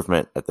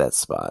improvement at that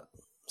spot.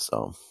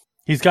 So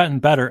he's gotten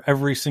better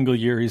every single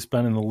year he's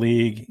been in the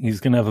league.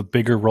 He's going to have a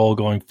bigger role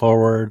going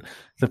forward.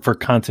 For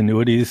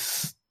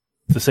continuity's,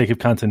 the sake of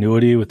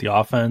continuity with the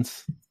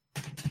offense,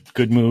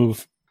 good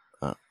move.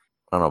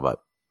 I don't know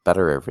about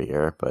better every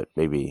year, but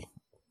maybe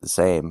the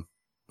same.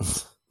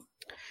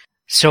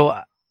 So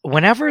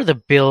whenever the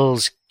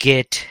Bills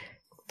get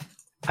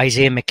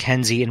Isaiah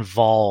McKenzie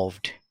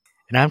involved,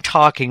 and I'm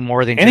talking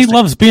more than, and he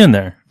loves being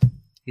there.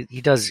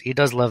 He does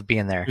love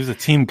being there. He's a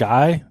team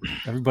guy.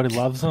 Everybody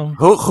loves him.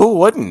 Who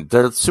wouldn't?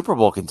 They're Super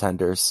Bowl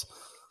contenders.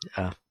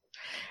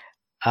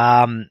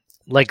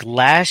 Like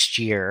last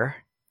year,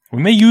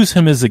 we may use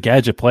him as a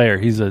gadget player.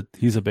 He's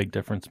a big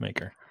difference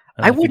maker.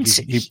 I wouldn't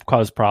say he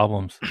caused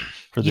problems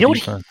for the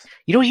defense.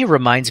 He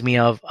reminds me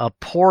of a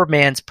poor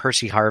man's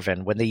Percy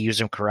Harvin when they use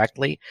him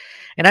correctly.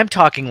 And I'm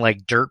talking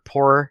like dirt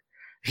poor,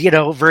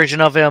 version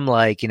of him,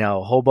 like,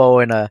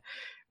 hobo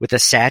with a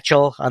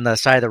satchel on the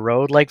side of the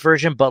road, like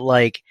version. But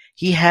like,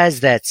 he has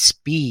that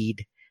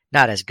speed,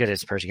 not as good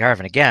as Percy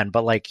Harvin again,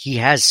 but like he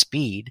has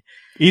speed.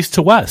 East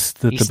to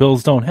west that the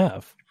Bills don't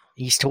have.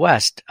 East to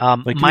west.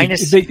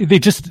 They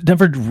just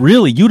never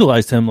really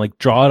utilized him, like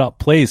draw it up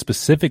plays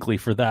specifically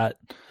for that,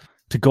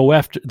 to go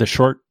after the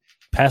short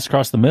pass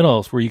across the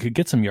middles where you could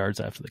get some yards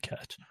after the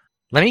catch.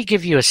 Let me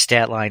give you a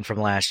stat line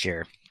from last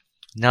year.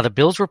 Now, the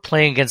Bills were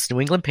playing against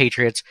New England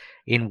Patriots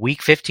in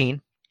Week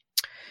 15,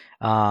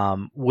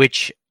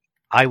 which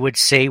I would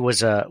say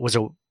was a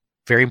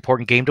very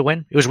important game to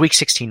win. It was Week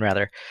 16,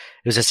 rather.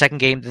 It was a second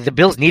game. The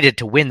Bills needed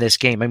to win this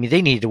game. I mean,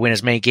 they needed to win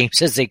as many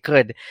games as they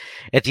could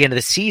at the end of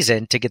the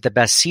season to get the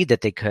best seed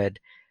that they could.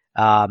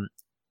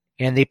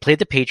 And they played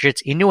the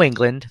Patriots in New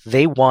England.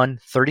 They won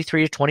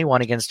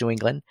 33-21 against New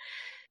England.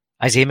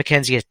 Isaiah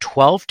McKenzie had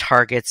 12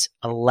 targets,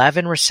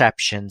 11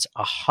 receptions,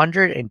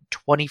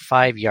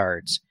 125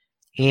 yards,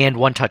 and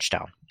 1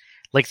 touchdown.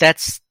 Like,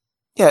 that's...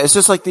 Yeah, it's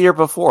just like the year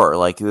before.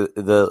 Like,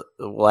 the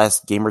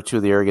last game or two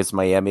of the year against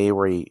Miami,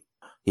 where he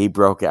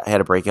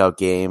had a breakout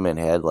game and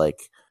had, like,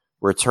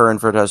 return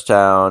for a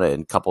touchdown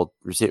and a couple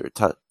receiver.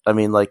 I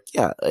mean, like,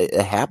 yeah,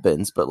 it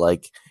happens, but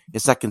like,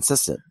 it's not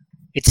consistent.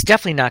 It's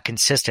definitely not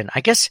consistent.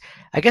 I guess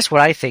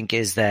what I think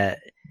is that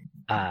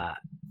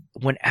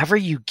whenever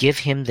you give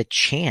him the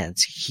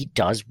chance, he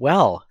does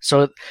well.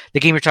 So the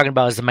game you're talking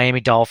about is the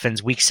Miami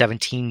Dolphins Week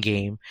 17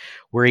 game,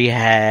 where he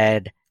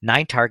had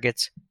 9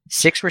 targets,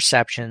 6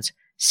 receptions,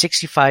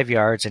 65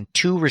 yards, and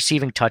 2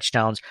 receiving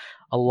touchdowns,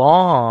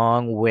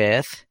 along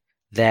with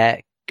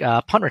that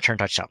punt return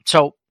touchdown.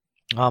 So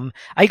I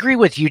agree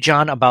with you,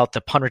 John, about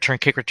the punt return,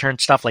 kick return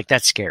stuff. Like,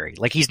 that's scary.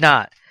 Like, he's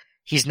not.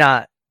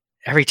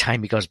 Every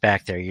time he goes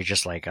back there, you're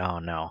just like, oh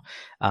no.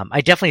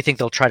 I definitely think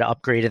they'll try to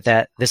upgrade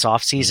that this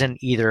offseason,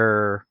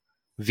 either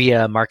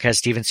via Marquez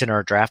Stevenson or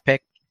a draft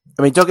pick.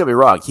 I mean, don't get me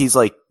wrong. He's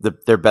like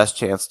their best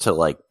chance to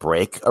like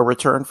break a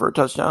return for a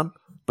touchdown.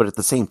 But at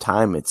the same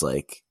time, it's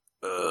like,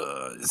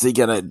 is he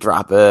going to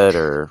drop it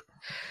or?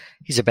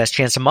 He's the best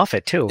chance to muff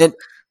it too. And,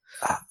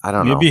 I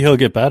don't know. Maybe he'll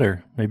get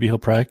better. Maybe he'll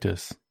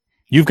practice.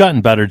 You've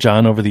gotten better,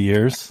 John, over the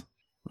years.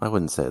 I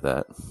wouldn't say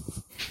that.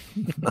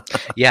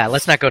 Yeah,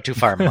 let's not go too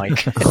far,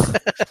 Mike.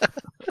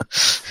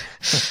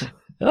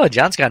 Oh,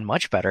 John's gotten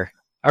much better.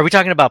 Are we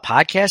talking about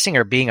podcasting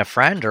or being a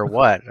friend or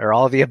what? Or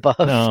all of the above?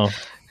 No,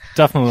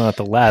 definitely not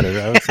the latter.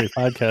 I would say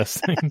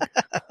podcasting.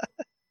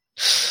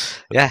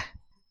 Yeah.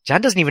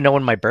 John doesn't even know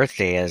when my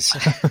birthday is.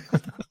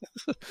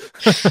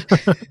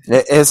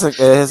 It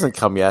hasn't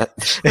come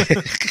yet.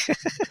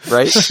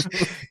 Right?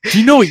 Do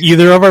you know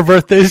either of our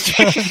birthdays,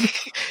 John?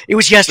 It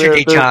was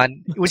yesterday,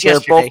 John. It was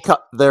yesterday.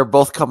 They're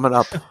both coming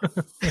up.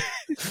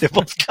 They're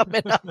both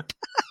coming up.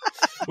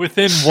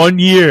 Within 1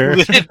 year.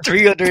 Within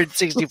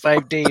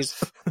 365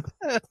 days.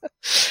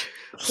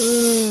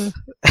 You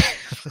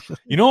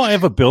know, I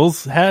have a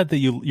Bills hat that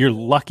your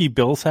lucky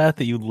Bills hat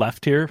that you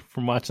left here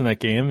from watching that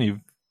game.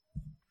 You've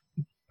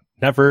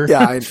never.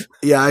 Yeah,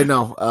 I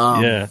know.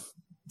 Yeah.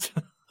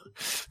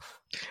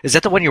 Is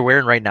that the one you're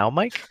wearing right now,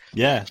 Mike?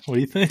 Yeah. What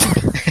do you think?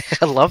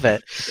 I love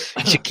it.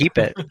 You should keep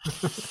it.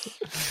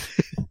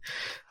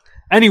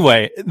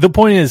 Anyway, the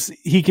point is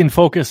he can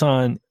focus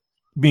on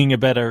being a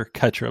better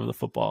catcher of the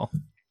football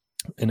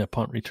in a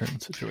punt return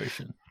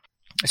situation.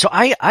 So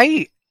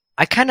I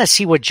kind of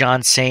see what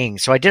John's saying.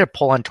 So I did a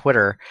poll on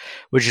Twitter,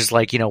 which is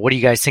like, what do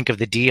you guys think of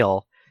the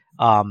deal?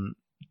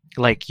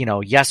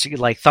 Yes,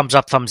 like thumbs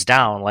up, thumbs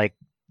down, like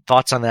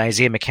thoughts on the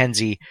Isaiah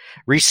McKenzie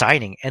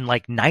re-signing. And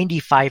like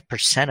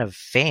 95% of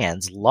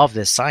fans love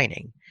this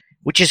signing,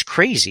 which is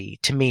crazy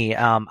to me.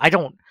 I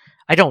don't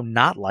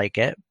not like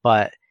it,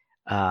 but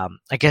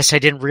I guess I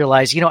didn't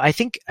realize, I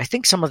think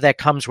some of that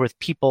comes with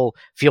people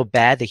feel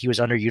bad that he was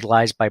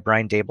underutilized by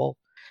Brian Daboll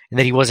and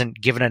that he wasn't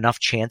given enough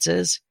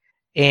chances.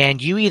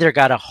 And you either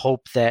got to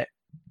hope that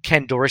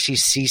Ken Dorsey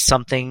sees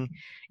something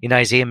in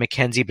Isaiah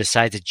McKenzie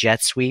besides a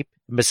jet sweep,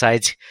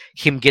 besides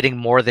him getting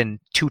more than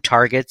 2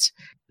 targets,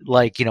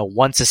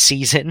 once a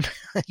season.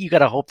 You got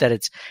to hope that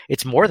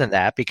it's more than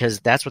that, because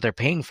that's what they're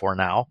paying for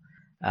now.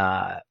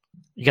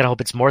 You got to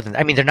hope it's more than,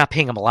 they're not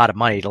paying him a lot of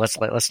money.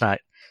 Let's not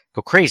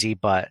go crazy,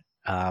 but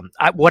they're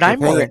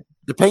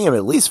paying him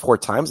at least 4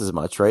 times as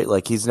much, right?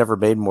 Like, he's never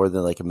made more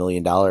than like $1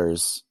 million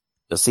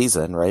a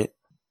season, right?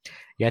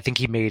 Yeah, I think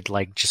he made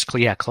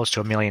close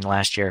to $1 million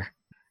last year.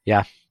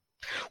 Yeah.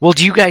 Well,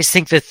 do you guys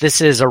think that this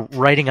is a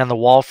writing on the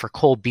wall for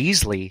Cole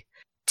Beasley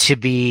to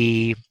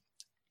be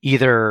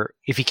either,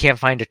 if he can't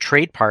find a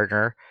trade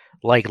partner,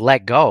 like,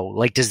 let go?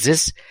 Like, does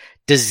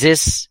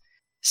this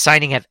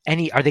signing have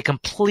any, are they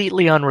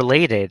completely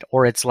unrelated,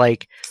 or it's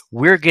like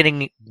we're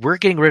getting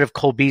rid of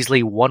Cole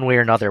Beasley one way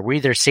or another? We're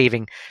either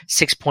saving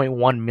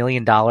 $6.1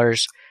 million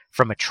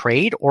from a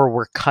trade, or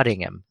we're cutting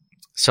him.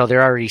 So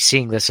they're already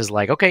seeing this as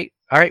like, okay,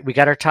 all right, we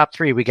got our top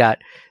 3. We got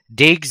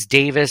Diggs,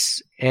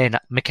 Davis, and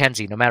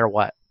McKenzie, no matter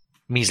what.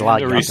 Means a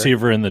lot. The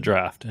receiver in the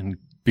draft, and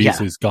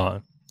Beasley's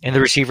gone. And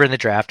the receiver in the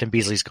draft, and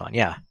Beasley's gone.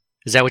 Yeah.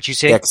 Is that what you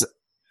say?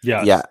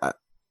 Yeah,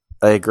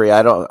 I agree.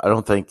 I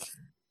don't think,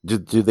 do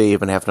they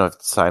even have to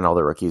sign all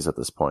the rookies at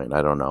this point?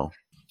 I don't know.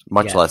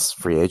 Much less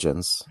free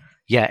agents.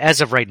 Yeah,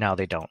 as of right now,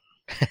 they don't.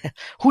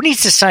 Who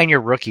needs to sign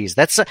your rookies?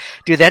 That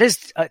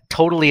is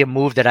totally a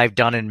move that I've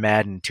done in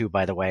Madden too,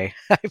 by the way.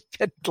 I've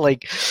been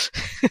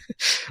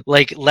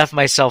like left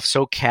myself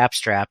so cap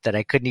strapped that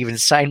I couldn't even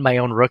sign my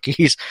own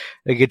rookies.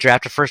 I could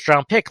draft a first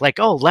round pick. Like,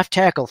 oh, left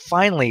tackle,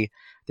 finally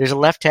there's a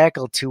left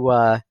tackle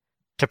to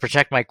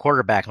protect my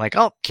quarterback. I'm like,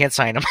 oh, can't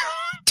sign him.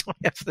 Don't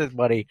have the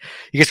money.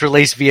 He gets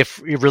released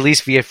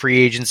via free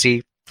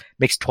agency,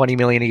 makes $20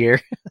 million a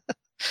year.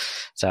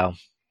 So,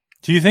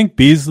 do you think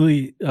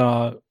Beasley,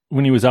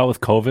 when he was out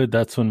with COVID,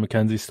 that's when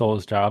McKenzie stole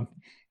his job?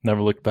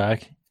 Never looked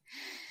back.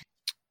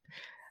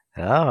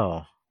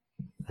 Oh,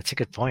 that's a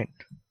good point.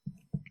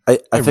 I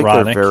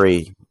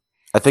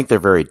think they're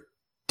very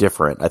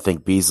different. I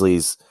think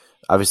Beasley's,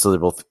 obviously they're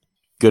both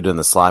good in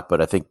the slot,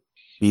 but I think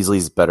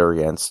Beasley's better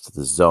against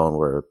the zone,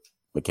 where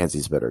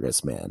McKenzie's better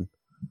against man.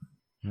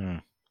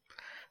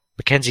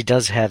 McKenzie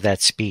does have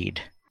that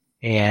speed,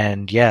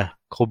 and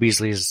Cole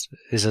Beasley is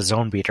a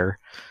zone beater.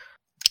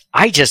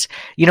 I just,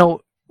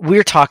 we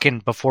were talking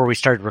before we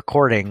started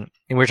recording, and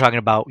we were talking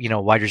about,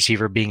 wide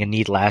receiver being a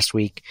need last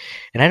week.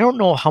 And I don't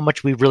know how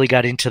much we really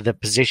got into the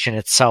position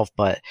itself,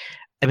 but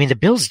I mean, the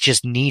Bills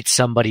just need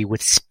somebody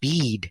with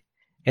speed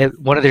at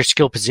one of their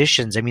skill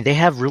positions. I mean, they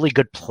have really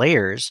good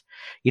players.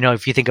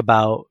 If you think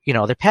about,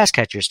 their pass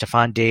catchers,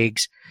 Stephon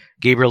Diggs,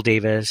 Gabriel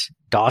Davis,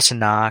 Dawson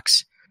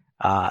Knox,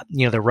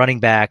 their running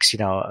backs,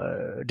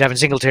 Devin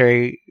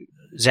Singletary,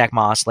 Zach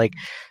Moss, like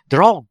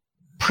they're all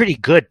pretty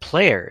good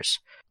players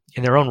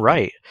in their own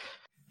right,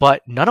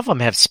 but none of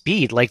them have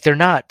speed. Like they're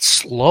not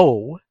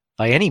slow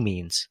by any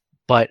means,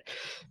 but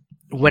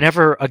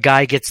whenever a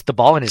guy gets the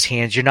ball in his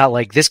hands, you're not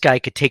like, this guy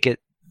could take it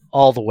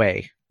all the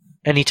way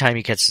anytime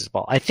he catches the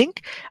ball. I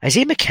think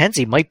Isaiah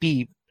McKenzie might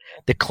be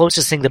the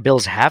closest thing the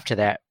Bills have to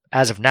that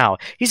as of now.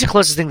 He's the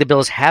closest thing the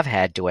Bills have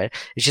had to it.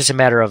 It's just a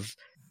matter of,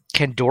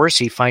 can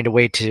Dorsey find a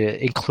way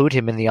to include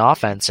him in the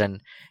offense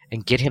and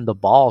get him the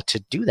ball to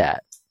do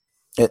that?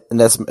 And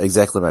that's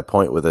exactly my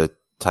point with a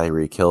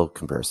Tyreek Hill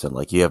comparison.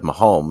 Like you have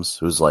Mahomes,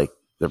 who's like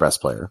their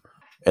best player,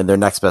 and their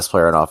next best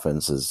player on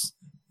offense is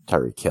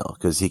Tyreek Hill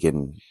because he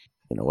can,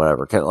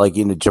 whatever. Kind of like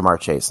Jamar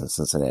Chase in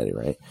Cincinnati,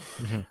 right?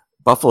 Mm-hmm.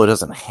 Buffalo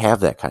doesn't have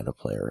that kind of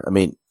player. I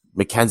mean,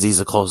 McKenzie's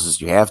the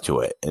closest you have to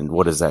it, and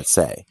what does that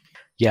say?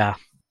 Yeah,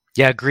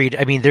 agreed.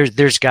 I mean,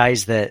 there's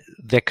guys that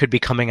could be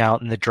coming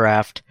out in the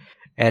draft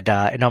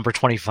at number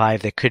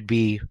 25 that could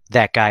be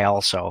that guy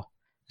also.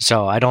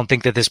 So I don't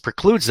think that this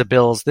precludes the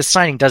Bills. This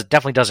signing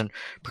definitely doesn't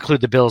preclude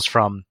the Bills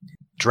from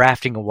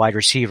drafting a wide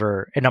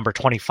receiver at number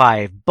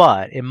 25,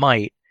 but it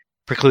might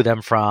preclude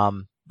them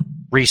from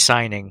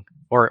re-signing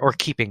or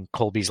keeping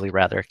Cole Beasley,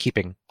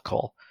 keeping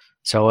Cole.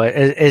 So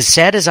as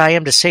sad as I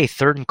am to say,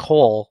 3rd and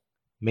Cole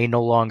may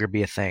no longer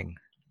be a thing,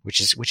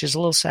 which is a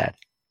little sad. A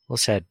little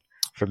sad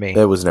for me.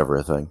 It was never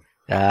a thing.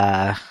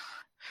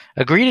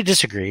 Agree to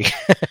disagree.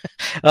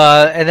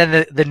 And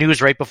then the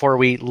news right before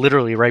we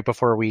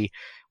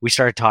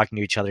started talking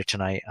to each other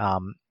tonight.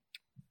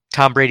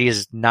 Tom Brady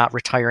is not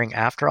retiring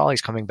after all.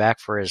 He's coming back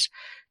for his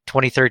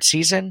 23rd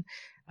season,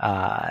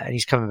 and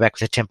he's coming back with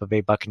the Tampa Bay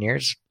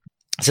Buccaneers.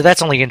 So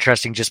that's only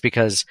interesting just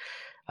because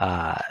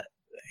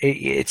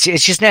it's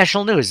just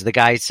national news. The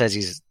guy says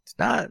he's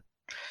not.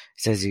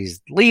 He says he's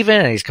leaving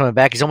and he's coming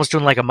back. He's almost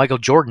doing like a Michael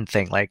Jordan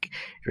thing, like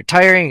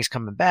retiring, he's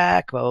coming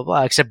back, blah, blah,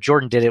 blah. Except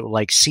Jordan did it with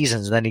like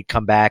seasons, and then he'd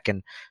come back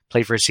and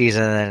play for a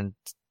season and then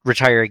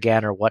retire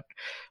again or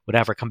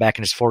whatever, come back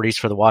in his 40s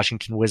for the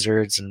Washington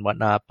Wizards and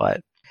whatnot.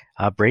 But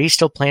Brady's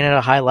still playing at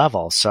a high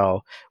level.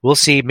 So we'll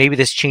see. Maybe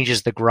this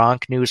changes the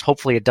Gronk news.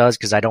 Hopefully it does,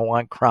 because I don't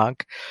want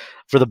Gronk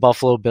for the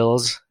Buffalo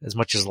Bills as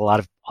much as a lot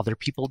of other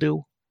people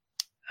do.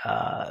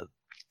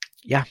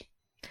 Yeah.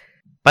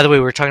 By the way,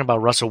 we were talking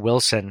about Russell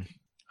Wilson.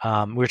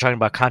 We were talking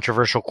about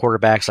controversial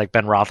quarterbacks like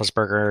Ben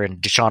Roethlisberger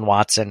and Deshaun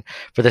Watson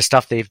for the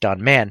stuff they've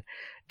done. Man,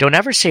 don't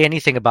ever say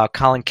anything about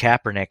Colin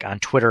Kaepernick on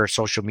Twitter or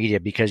social media,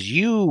 because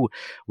you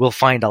will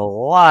find a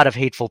lot of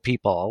hateful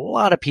people, a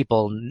lot of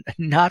people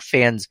not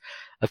fans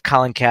of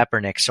Colin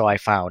Kaepernick. So I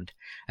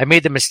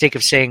made the mistake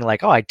of saying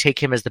like, oh, I'd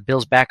take him as the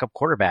Bills' backup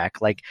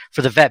quarterback, like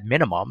for the vet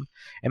minimum.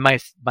 And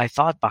my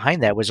thought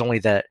behind that was only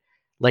that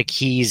like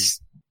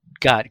he's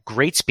got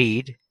great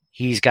speed.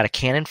 He's got a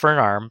cannon for an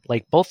arm,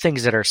 like both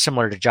things that are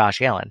similar to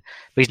Josh Allen,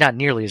 but he's not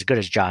nearly as good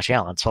as Josh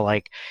Allen. So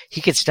like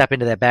he could step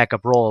into that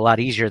backup role a lot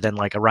easier than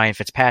like a Ryan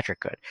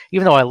Fitzpatrick could,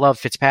 even though I love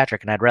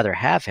Fitzpatrick and I'd rather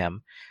have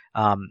him.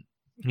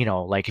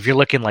 Like if you're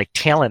looking like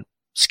talent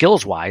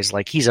skills wise,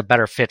 like he's a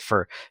better fit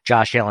for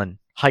Josh Allen,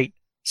 height,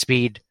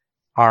 speed,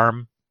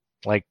 arm,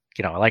 like,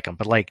 I like him,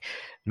 but like,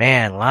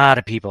 man, a lot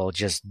of people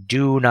just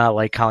do not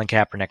like Colin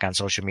Kaepernick on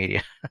social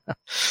media.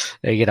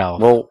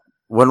 Well,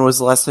 when was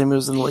the last time he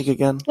was in the league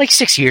again? Like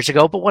 6 years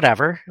ago, but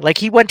whatever. Like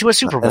he went to a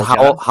Super Bowl. And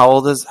how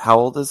old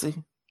is he?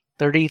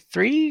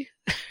 33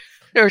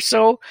 or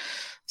so.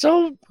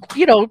 So,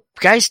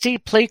 guys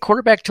play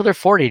quarterback till they're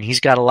 40, and he's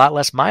got a lot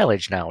less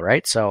mileage now,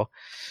 right? So,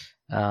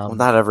 well,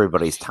 not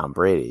everybody's Tom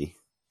Brady.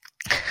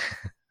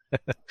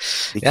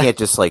 You can't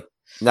just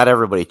not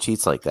everybody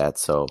cheats like that.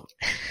 So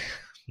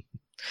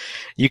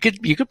you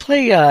could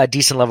play a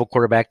decent level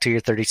quarterback till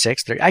you're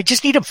 36. I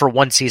just need him for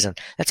one season.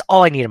 That's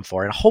all I need him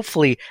for. And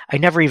hopefully I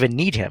never even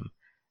need him.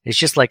 It's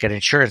just like an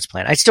insurance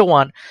plan. I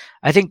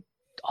think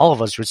all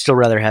of us would still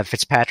rather have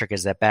Fitzpatrick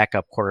as that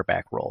backup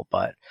quarterback role.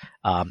 But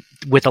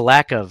with a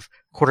lack of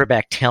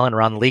quarterback talent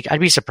around the league, I'd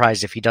be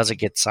surprised if he doesn't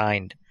get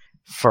signed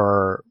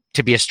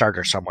to be a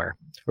starter somewhere,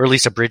 or at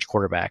least a bridge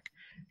quarterback.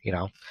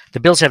 The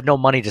Bills have no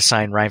money to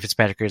sign Ryan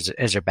Fitzpatrick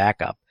as their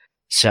backup.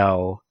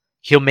 So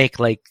he'll make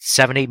like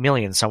 $7-8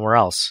 million somewhere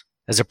else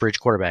as a bridge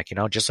quarterback,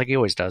 just like he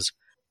always does.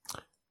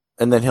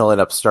 And then he'll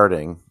end up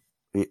starting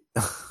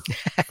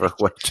for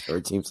whichever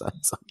team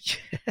signs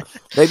him.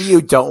 Maybe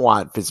you don't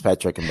want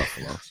Fitzpatrick in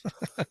Buffalo.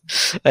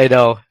 I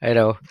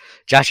know.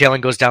 Josh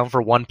Allen goes down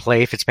for one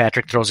play.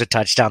 Fitzpatrick throws a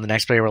touchdown. The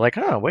next play, we're like,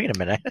 oh, wait a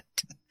minute.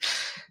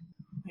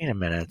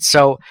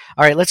 So, all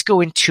right, let's go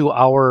into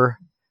our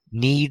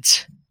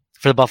needs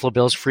for the Buffalo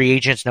Bills, free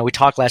agents. Now, we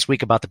talked last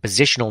week about the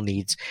positional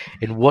needs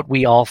and what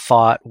we all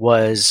thought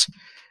was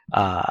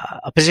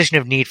a position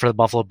of need for the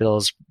Buffalo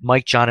Bills.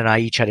 Mike, John, and I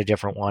each had a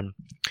different one.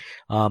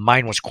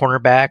 Mine was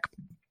cornerback.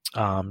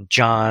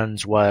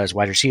 John's was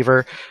wide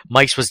receiver.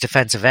 Mike's was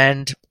defensive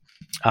end.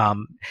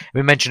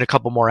 We mentioned a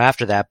couple more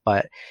after that,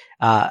 but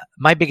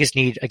my biggest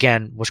need,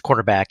 again, was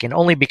cornerback, and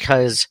only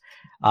because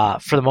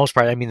for the most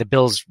part, I mean, the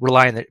Bills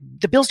rely on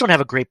the Bills don't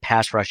have a great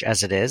pass rush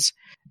as it is,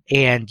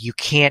 and you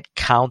can't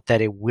count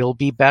that it will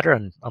be better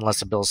unless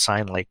the Bills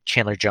sign like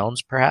Chandler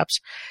Jones,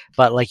 perhaps.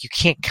 But like, you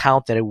can't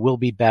count that it will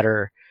be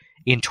better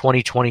in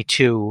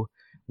 2022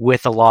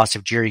 with the loss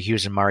of Jerry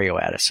Hughes and Mario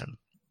Addison.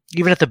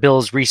 Even if the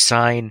Bills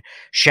re-sign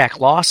Shaq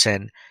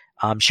Lawson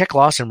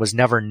was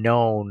never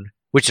known,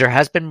 which there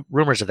has been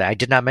rumors of that. I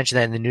did not mention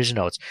that in the news and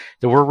notes.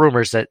 There were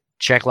rumors that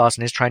Shaq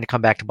Lawson is trying to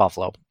come back to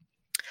Buffalo.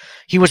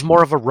 He was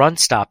more of a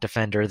run-stop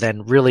defender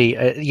than really,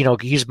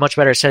 he's much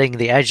better at setting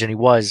the edge than he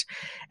was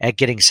at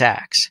getting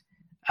sacks.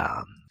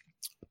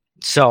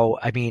 So,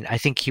 I mean, I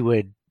think he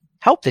would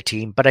help the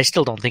team, but I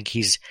still don't think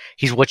he's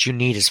what you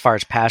need as far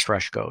as pass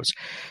rush goes.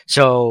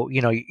 So,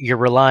 you're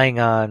relying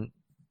on,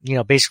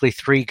 basically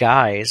three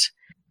guys,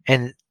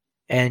 and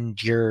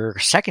your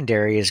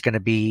secondary is going to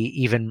be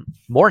even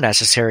more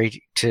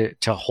necessary to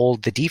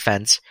hold the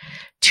defense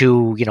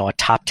to, a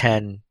top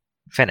 10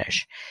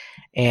 finish.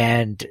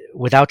 And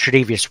without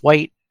Tre'Davious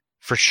White,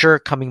 for sure,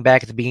 coming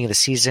back at the beginning of the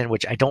season,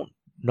 which I don't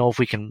know if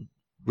we can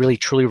really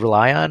truly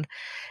rely on,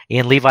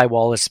 and Levi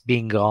Wallace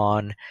being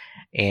gone,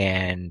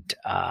 and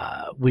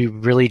we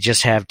really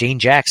just have Dane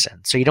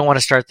Jackson. So you don't want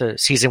to start the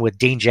season with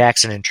Dane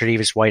Jackson and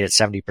Tre'Davious White at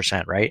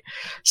 70%, right?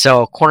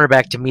 So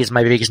cornerback to me is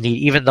my biggest need,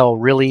 even though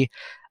really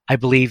I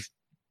believe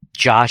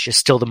Josh is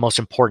still the most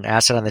important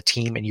asset on the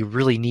team, and you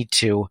really need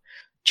to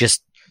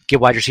just get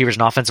wide receivers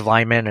and offensive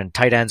linemen and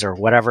tight ends or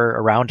whatever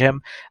around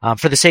him.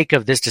 For the sake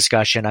of this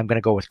discussion, I'm going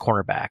to go with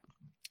cornerback.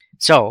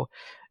 So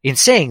in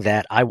saying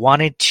that, I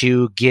wanted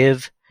to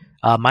give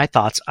my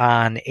thoughts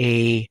on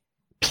a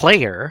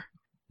player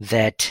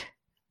that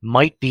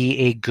might be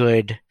a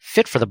good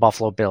fit for the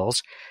Buffalo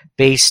Bills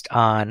based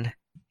on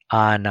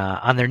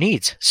their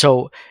needs.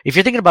 So if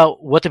you're thinking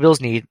about what the Bills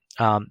need,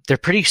 they're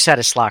pretty set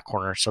as slot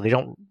corner, so they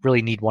don't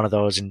really need one of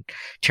those. And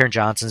Taron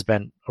Johnson's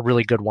been a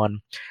really good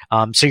one.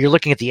 So you're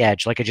looking at the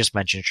edge, like I just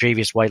mentioned,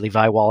 Tre'Davious White,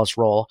 Levi Wallace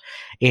role.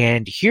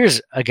 And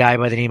here's a guy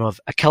by the name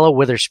of Ahkello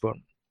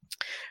Witherspoon.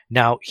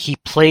 Now, he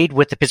played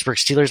with the Pittsburgh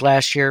Steelers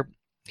last year.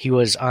 He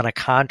was on a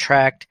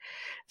contract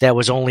that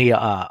was only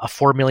a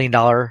 $4 million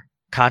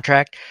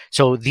contract.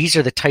 So these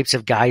are the types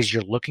of guys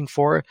you're looking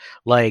for.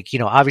 Like,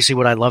 obviously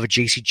would I love a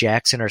JC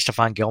Jackson or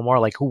Stephon Gilmore?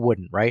 Like, who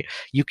wouldn't, right?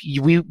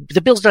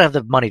 The Bills don't have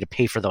the money to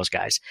pay for those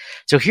guys.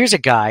 So here's a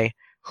guy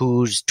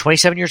who's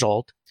 27 years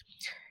old.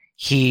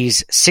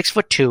 He's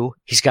 6'2".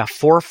 He's got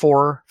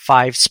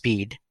 4.45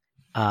 speed.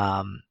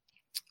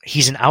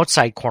 He's an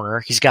outside corner.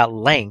 He's got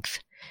length,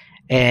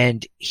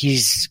 and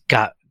he's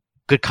got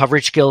good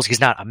coverage skills. He's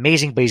not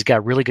amazing, but he's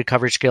got really good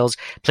coverage skills.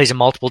 Plays in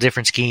multiple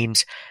different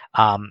schemes.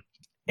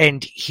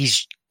 And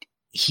he's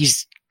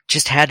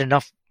just had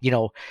enough,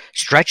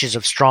 stretches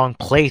of strong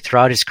play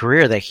throughout his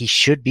career that he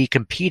should be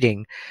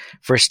competing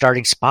for a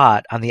starting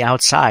spot on the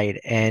outside.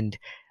 And,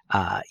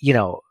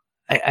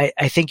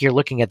 I think you're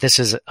looking at this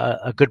as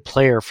a good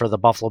player for the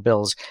Buffalo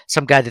Bills,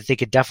 some guy that they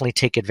could definitely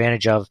take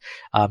advantage of.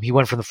 He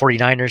went from the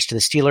 49ers to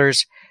the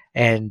Steelers,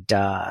 and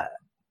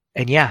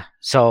yeah,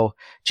 so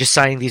just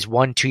signing these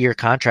 1-2 year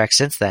contracts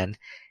since then.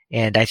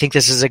 And I think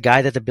this is a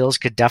guy that the Bills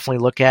could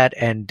definitely look at,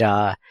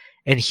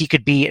 and he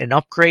could be an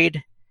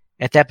upgrade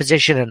at that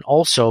position and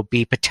also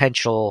be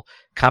potential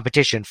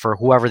competition for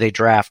whoever they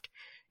draft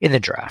in the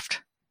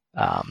draft.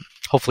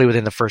 Hopefully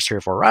within the first 3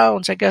 or 4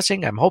 rounds,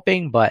 I'm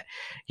hoping. But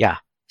yeah,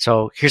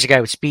 so here's a guy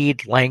with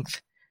speed,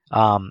 length,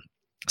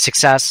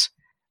 success.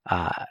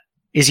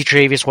 Is he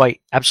Tre'Davious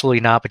White? Absolutely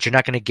not, but you're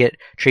not going to get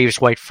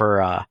Tre'Davious White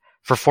for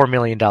 $4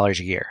 million a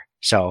year.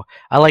 So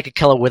I like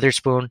Ahkello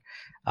Witherspoon,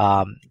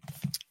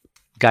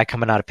 guy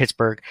coming out of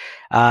Pittsburgh.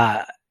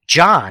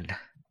 John,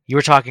 you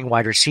were talking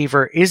wide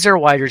receiver. Is there a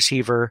wide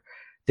receiver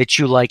that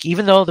you like?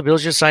 Even though the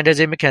Bills just signed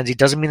Isaiah McKenzie,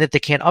 doesn't mean that they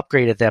can't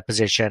upgrade at that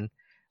position.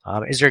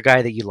 Is there a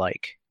guy that you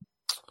like?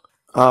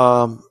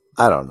 I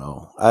don't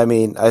know. I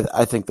mean,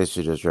 I think they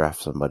should just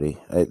draft somebody.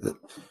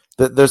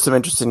 There's some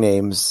interesting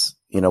names.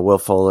 Will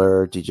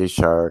Fuller, DJ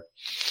Chark,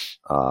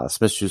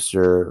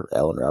 Smith-Schuster,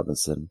 Allen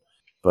Robinson,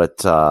 but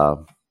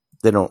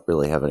they don't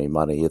really have any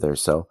money either.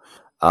 So,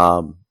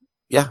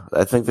 yeah,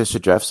 I think they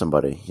should draft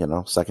somebody.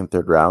 Second,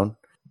 third round.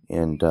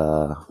 And,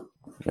 go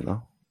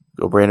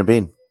Brandon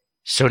Beane.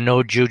 So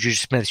no Juju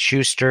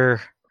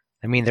Smith-Schuster.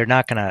 I mean, they're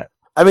not going to.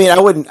 I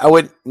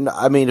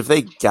mean, if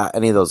they got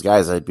any of those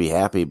guys, I'd be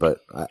happy, but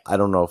I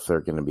don't know if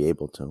they're going to be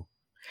able to.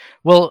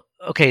 Well,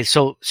 okay.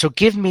 So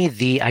give me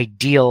the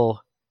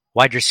ideal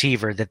wide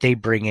receiver that they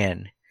bring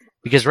in,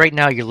 because right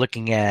now you're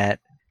looking at,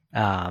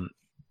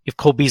 if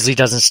Cole Beasley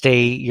doesn't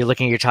stay, you're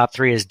looking at your top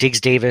 3 as Diggs,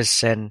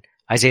 Davis, and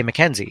Isaiah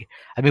McKenzie.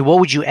 I mean, what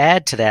would you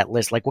add to that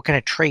list? Like, what kind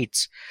of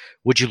traits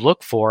would you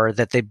look for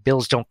that the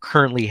Bills don't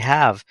currently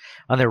have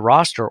on their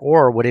roster?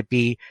 Or would it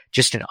be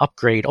just an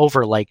upgrade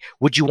over, like,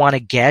 would you want a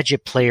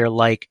gadget player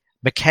like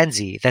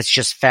McKenzie that's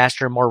just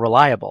faster and more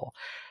reliable?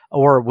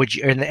 Or would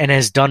you, and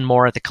has done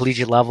more at the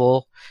collegiate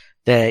level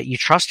that you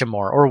trust him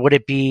more? Or would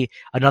it be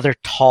another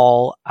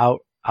tall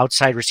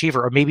outside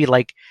receiver? Or maybe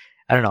like,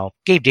 I don't know,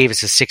 Gabe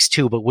Davis is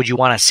 6'2", but would you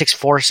want a 6'4",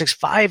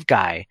 6'5"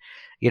 guy?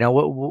 You know,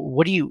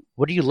 what are you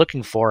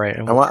looking for?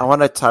 I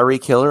want a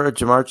Tyreek Hill or a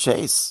Jamar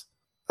Chase.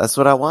 That's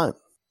what I want.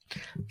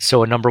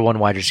 So a number one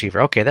wide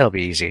receiver. Okay, that'll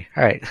be easy.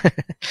 All right.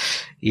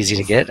 Easy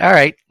to get. All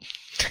right.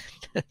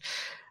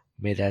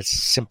 Made that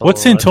simple.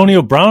 What's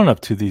Antonio Brown up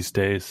to these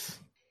days?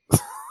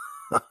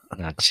 Oh,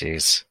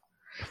 jeez.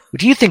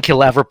 Do you think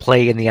he'll ever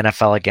play in the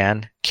NFL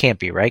again? Can't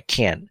be, right?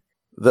 Can't.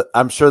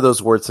 I'm sure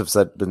those words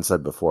have been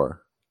said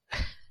before.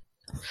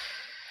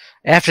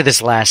 After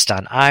this last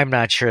stunt, I'm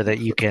not sure that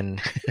you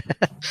can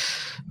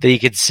that you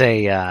could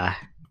say,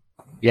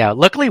 yeah.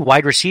 Luckily,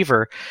 wide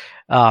receiver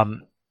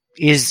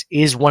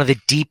is one of the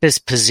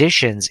deepest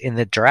positions in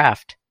the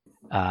draft.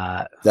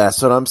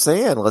 That's what I'm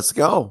saying. Let's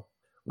go.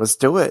 Let's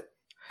do it.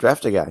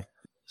 Draft a guy.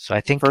 So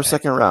I think first,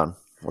 second round.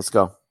 Let's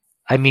go.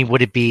 I mean,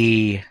 would it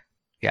be?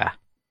 Yeah.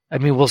 I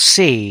mean, we'll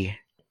see.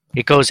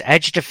 It goes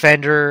edge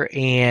defender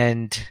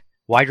and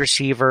wide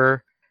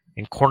receiver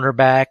and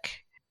cornerback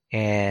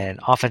and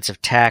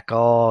offensive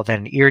tackle,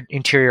 then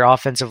interior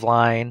offensive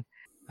line,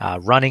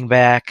 running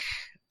back.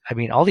 I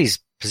mean, all these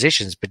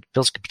positions, but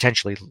Bills could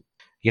potentially,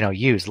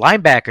 use.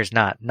 Linebackers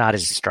not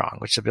as strong,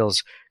 which the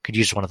Bills could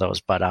use one of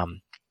those. But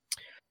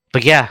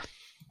yeah,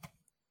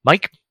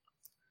 Mike,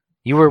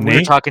 we were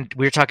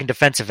talking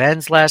defensive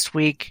ends last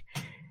week.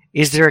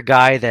 Is there a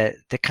guy that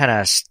kind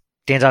of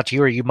stands out to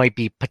you, or you might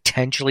be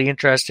potentially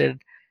interested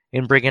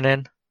in bringing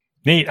in?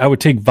 Nate, I would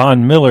take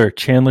Von Miller,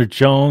 Chandler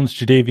Jones,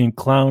 Jadeveon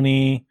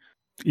Clowney,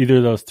 either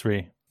of those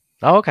three.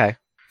 Oh, okay.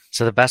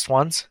 So the best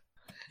ones?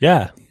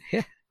 Yeah.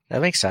 Yeah,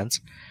 that makes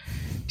sense.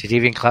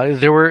 Jadeveon Clowney.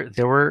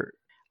 There were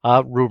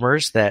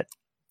rumors that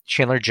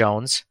Chandler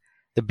Jones,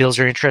 the Bills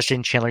are interested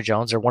in Chandler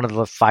Jones. They're one of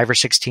the 5 or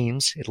 6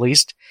 teams, at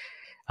least.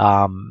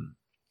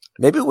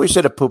 Maybe we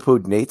should have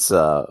poo-pooed Nate's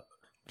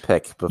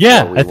pick before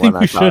I think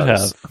we should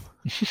have.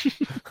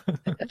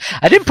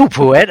 I didn't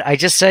poo-poo it. I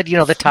just said,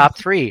 the top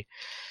 3.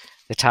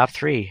 The top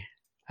 3.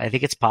 I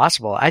think it's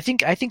possible. I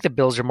think the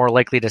Bills are more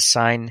likely to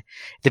sign.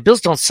 The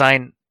Bills don't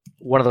sign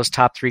one of those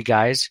top 3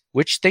 guys,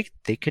 which they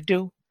could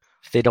do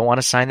if they don't want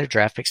to sign their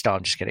draft picks. No,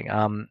 I'm just kidding.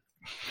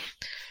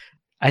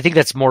 I think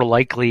that's more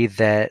likely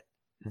that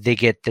they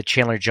get the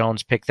Chandler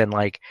Jones pick than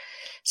like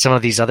some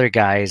of these other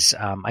guys.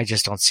 I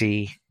just don't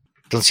see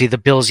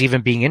the Bills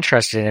even being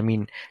interested. I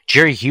mean,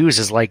 Jerry Hughes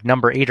is like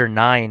number 8 or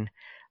 9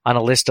 on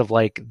a list of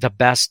like the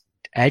best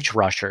edge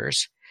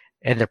rushers,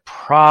 and they're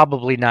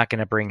probably not going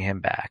to bring him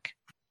back.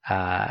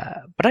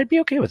 But I'd be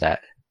okay with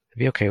that.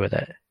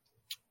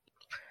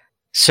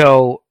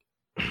 So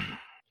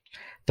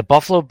the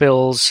Buffalo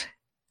Bills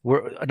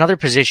were another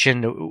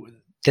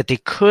position that they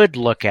could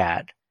look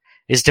at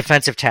is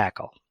defensive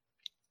tackle.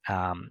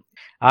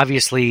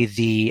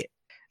 Obviously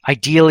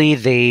ideally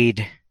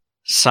they'd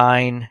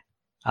sign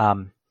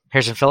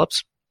Harrison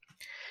Phillips.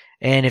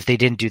 And if they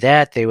didn't do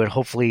that, they would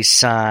hopefully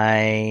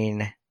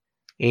sign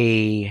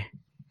a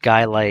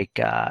guy like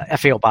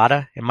F.A.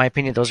 Obata. In my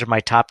opinion, those are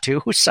my top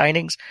 2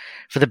 signings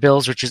for the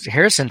Bills, which is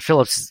Harrison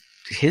Phillips.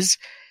 His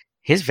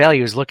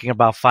value is looking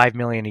about $5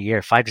 million a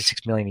year, $5 to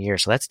 $6 million a year.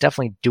 So that's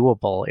definitely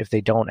doable if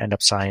they don't end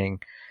up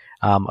signing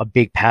a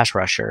big pass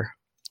rusher.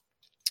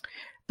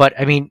 But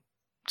I mean,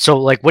 so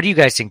like, what do you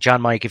guys think,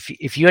 John, Mike?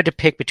 If you had to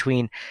pick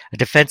between a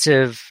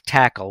defensive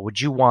tackle, would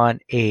you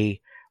want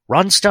a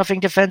run-stuffing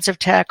defensive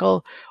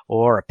tackle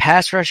or a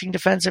pass-rushing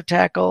defensive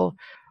tackle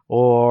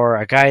or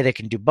a guy that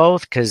can do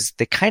both? Because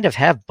they kind of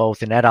have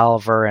both in Ed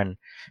Oliver and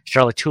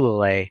Charlotte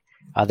Tulele.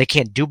 They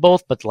can't do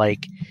both, but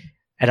like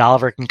Ed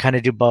Oliver can kind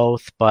of do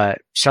both,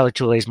 but Charlotte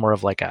Tulele is more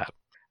of like a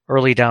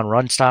early down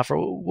run stopper.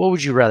 What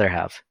would you rather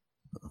have?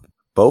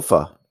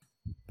 Bofa.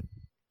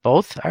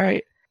 Both? All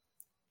right.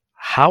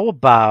 How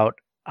about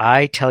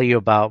I tell you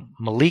about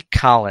Malik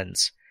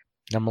Collins?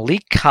 Now,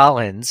 Malik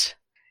Collins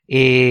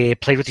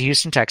played with the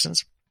Houston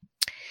Texans.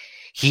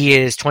 He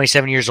is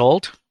 27 years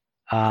old.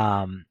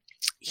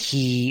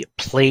 He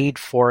played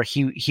for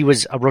he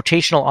was a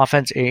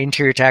rotational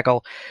interior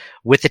tackle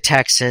with the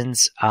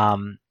Texans.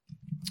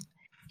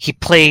 He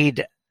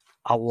played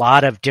a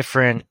lot of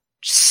different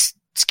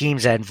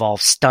schemes that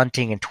involve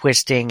stunting and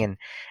twisting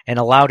and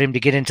allowed him to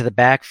get into the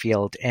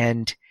backfield.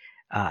 And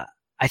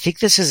I think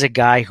this is a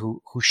guy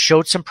who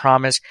showed some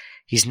promise.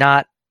 He's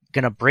not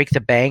going to break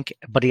the bank,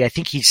 but I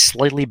think he's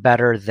slightly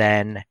better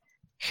than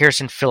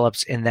Harrison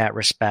Phillips in that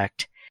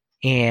respect.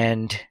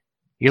 And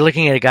you're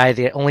looking at a guy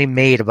that only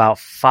made about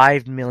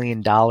 $5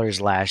 million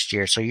last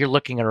year. So you're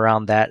looking at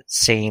around that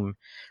same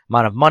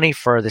amount of money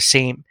for the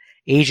same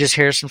age as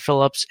Harrison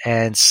Phillips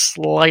and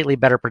slightly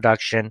better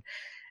production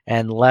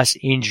and less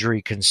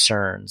injury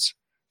concerns.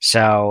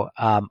 So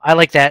I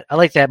like that. I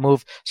like that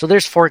move. So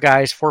there's 4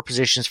 guys, 4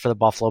 positions for the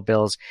Buffalo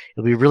Bills.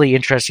 It'll be really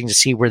interesting to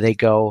see where they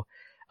go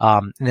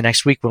in the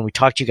next week when we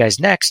talk to you guys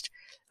next,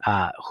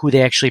 who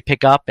they actually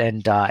pick up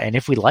and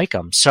if we like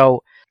them.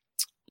 So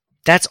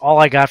that's all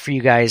I got for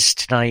you guys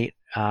tonight.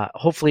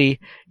 hopefully,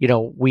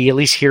 we at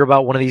least hear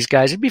about one of these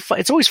guys. It'd be fun.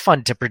 It's always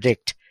fun to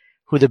predict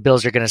who the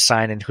Bills are going to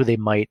sign and who they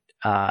might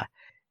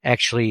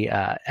actually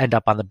end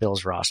up on the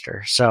Bills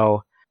roster.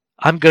 So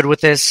I'm good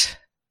with this.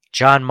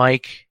 John,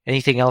 Mike,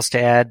 anything else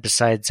to add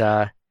besides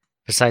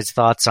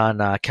thoughts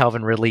on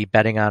Calvin Ridley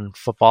betting on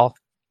football?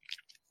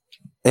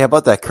 Yeah,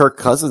 about that Kirk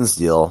Cousins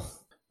deal.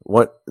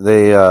 What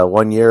they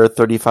 1 year,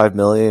 $35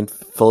 million,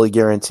 fully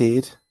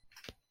guaranteed.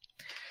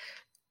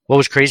 What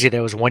was crazy?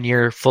 That was 1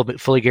 year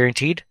fully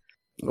guaranteed.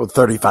 Well,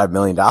 $35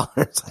 million.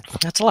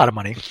 That's a lot of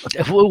money.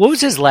 What was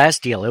his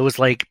last deal? It was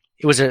a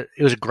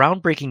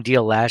groundbreaking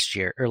deal last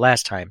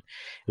time.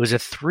 It was a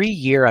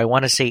 3-year, I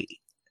want to say,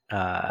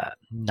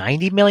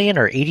 $90 million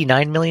or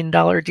 $89 million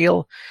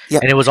deal. Yeah,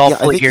 and it was all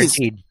fully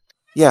guaranteed.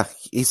 Yeah,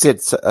 he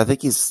said. I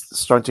think he's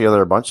strung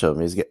together a bunch of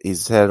them.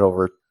 He's had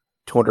over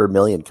 $200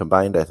 million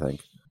combined, I think.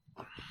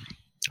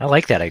 I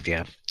like that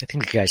idea. I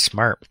think the guy's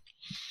smart.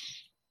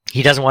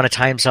 He doesn't want to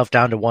tie himself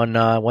down to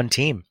one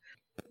team.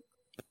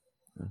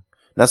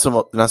 Not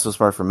so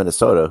smart for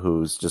Minnesota,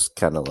 who's just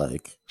kind of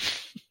like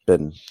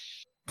been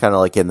kind of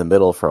like in the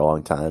middle for a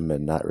long time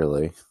and not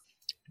really.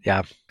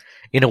 Yeah,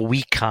 in a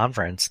weak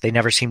conference, they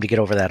never seem to get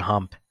over that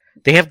hump.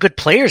 They have good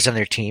players on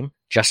their team: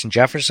 Justin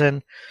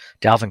Jefferson,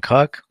 Dalvin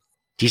Cook,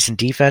 decent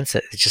defense.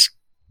 It's just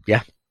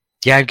yeah.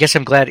 I guess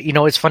I'm glad.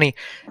 It's funny.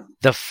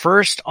 The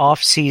first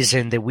off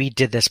season that we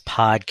did this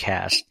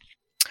podcast,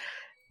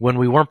 when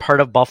we weren't part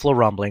of Buffalo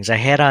Rumblings, I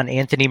had on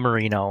Anthony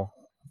Marino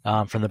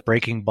from the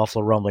Breaking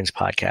Buffalo Rumblings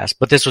podcast.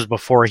 But this was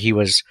before he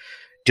was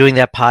doing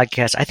that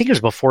podcast. I think it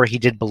was before he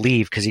did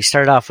Believe, because he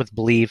started off with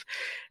Believe,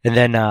 and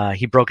then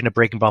he broke into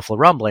Breaking Buffalo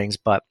Rumblings.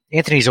 But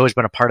Anthony's always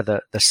been a part of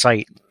the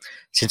site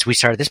since we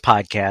started this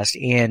podcast.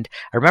 And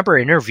I remember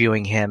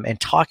interviewing him and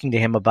talking to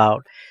him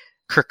about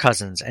Kirk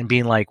Cousins and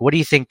being like, what do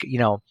you think, do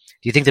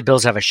you think the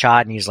Bills have a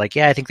shot? And he's like,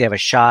 yeah, I think they have a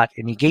shot.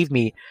 And he gave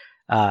me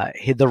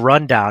the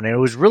rundown, and it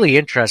was really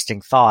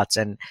interesting thoughts.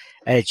 And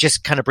it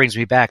just kind of brings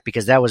me back,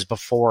 because that was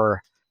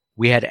before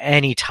we had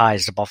any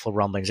ties to Buffalo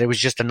Rumblings. It was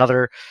just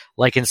another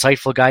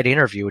insightful guy to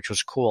interview, which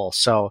was cool.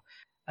 So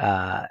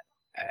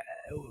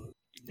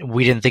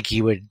we didn't think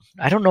he would.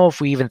 I don't know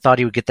if we even thought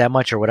he would get that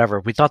much or whatever.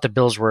 We thought the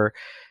Bills were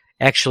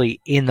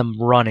actually in the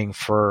running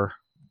for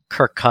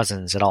Kirk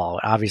Cousins at all.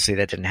 Obviously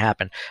that didn't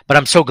happen, but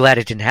I'm so glad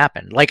it didn't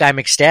happen. I'm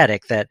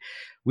ecstatic that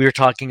we were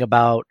talking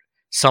about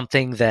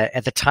something that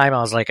at the time I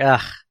was like,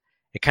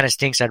 it kind of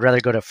stinks. I'd rather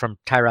go from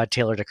Tyrod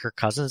Taylor to Kirk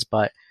Cousins.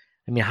 But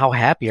I mean, how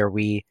happy are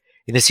we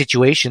in the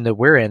situation that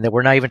we're in, that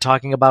we're not even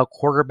talking about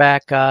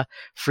quarterback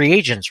free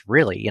agents,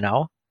 really,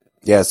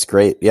 Yeah, it's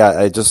great. Yeah,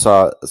 I just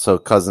saw, so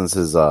Cousins'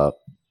 his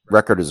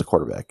record as a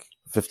quarterback,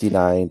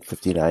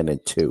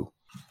 59-2.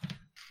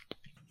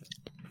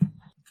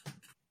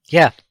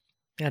 Yeah,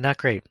 not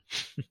great.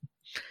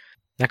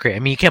 Not great. I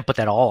mean, you can't put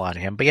that all on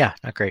him, but yeah,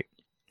 not great.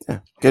 Yeah,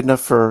 good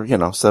enough for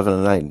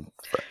 7-9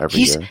 every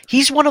year.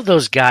 He's one of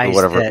those guys.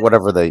 Or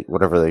whatever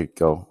they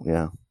go.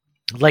 Yeah.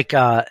 When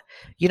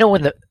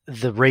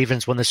the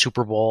Ravens won the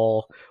Super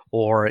Bowl,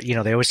 or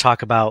they always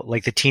talk about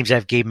the teams that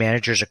have game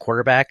managers at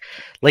quarterback.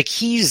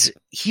 He's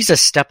a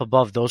step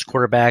above those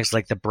quarterbacks,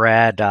 like the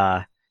Brad.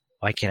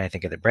 Why can't I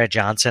think of it? Brad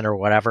Johnson or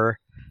whatever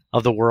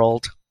of the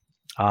world.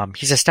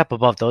 He's a step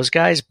above those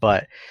guys,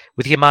 but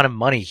with the amount of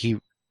money he's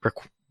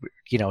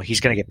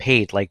going to get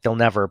paid, they'll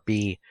never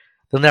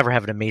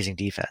have an amazing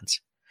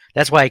defense.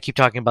 That's why I keep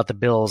talking about the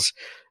Bills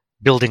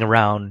building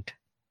around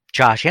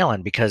Josh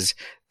Allen, because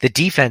the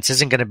defense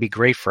isn't going to be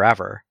great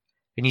forever.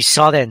 And you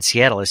saw that in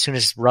Seattle. As soon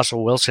as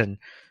Russell Wilson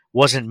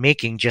wasn't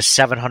making just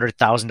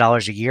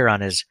 $700,000 a year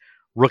on his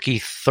rookie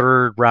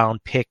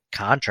 3rd-round pick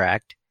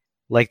contract,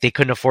 they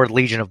couldn't afford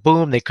Legion of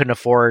Boom. They couldn't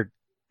afford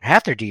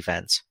half their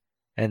defense.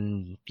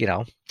 And,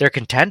 they're a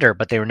contender,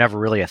 but they were never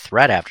really a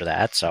threat after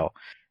that. So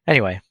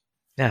anyway,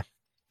 yeah.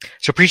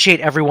 So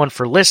appreciate everyone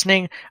for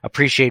listening.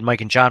 Appreciate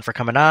Mike and John for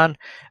coming on.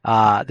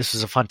 This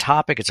was a fun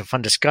topic. It's a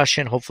fun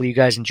discussion. Hopefully you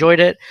guys enjoyed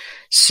it.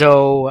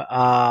 So,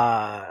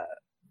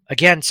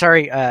 again,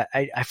 sorry,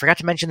 I forgot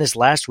to mention this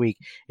last week,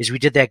 is we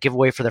did that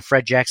giveaway for the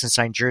Fred Jackson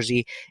signed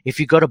jersey. If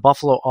you go to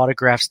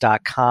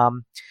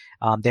buffaloautographs.com,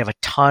 they have a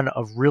ton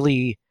of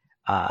really,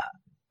 I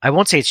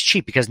won't say it's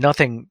cheap, because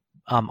nothing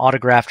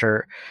autographed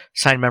or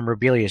signed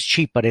memorabilia is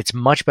cheap, but it's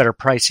much better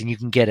price, and you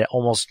can get it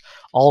almost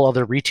all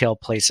other retail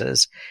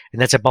places.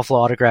 And that's at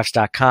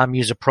buffaloautographs.com.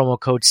 Use a promo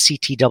code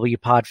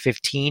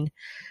CTWPod15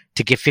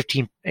 to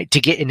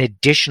get an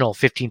additional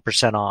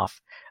 15%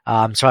 off.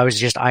 So I was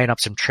just eyeing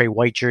up some Trey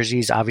White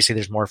jerseys. Obviously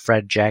there's more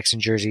Fred Jackson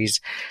jerseys.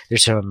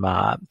 There's some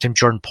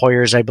Jordan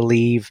Poyers, I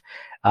believe.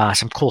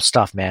 Some cool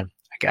stuff, man.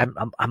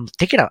 I'm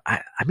thinking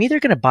I'm either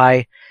going to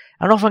buy,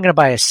 I don't know if I'm going to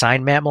buy a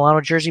signed Matt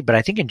Milano jersey, but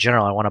I think in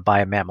general I want to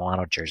buy a Matt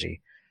Milano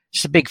jersey.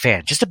 Just a big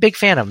fan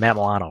of Matt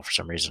Milano for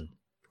some reason.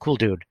 Cool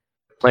dude.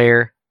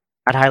 Player,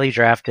 not highly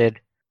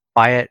drafted.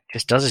 Buy it.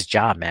 Just does his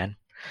job, man.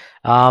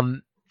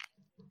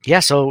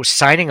 So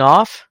signing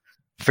off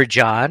for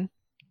John.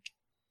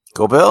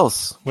 Go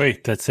Bills.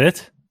 Wait, that's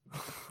it?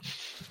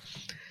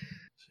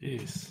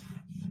 Jeez.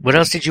 What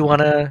else did you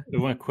want to... It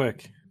went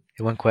quick.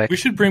 It went quick. We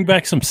should bring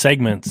back some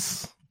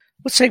segments.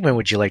 What segment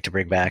would you like to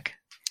bring back?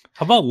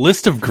 How about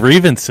list of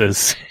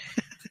grievances?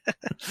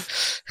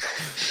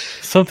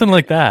 Something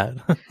like that.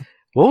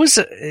 What was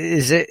it?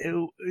 Is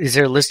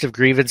there a list of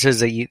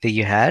grievances that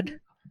you had?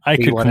 I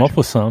could come up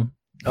with some.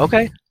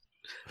 Okay.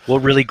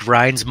 What really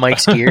grinds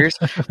Mike's gears?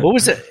 What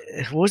was it?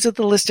 What was it?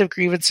 The list of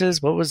grievances?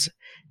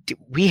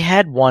 We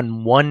had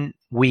one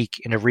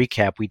week in a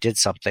recap. We did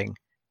something.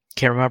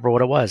 Can't remember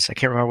what it was. I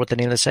can't remember what the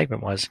name of the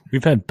segment was.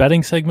 We've had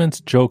betting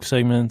segments, joke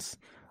segments.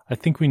 I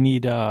think we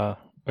need a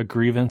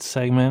grievance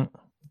segment.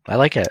 I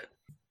like it.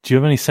 Do you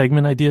have any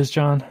segment ideas,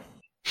 John?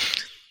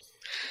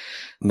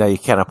 No, you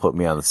cannot put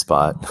me on the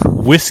spot.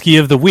 Whiskey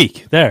of the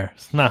week. There.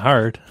 It's not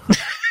hard.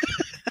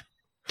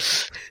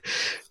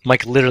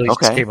 Mike literally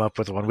just came up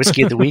with one.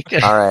 Whiskey of the week.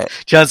 All right.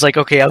 John's like,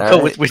 okay, I'll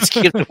go with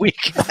whiskey of the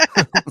week.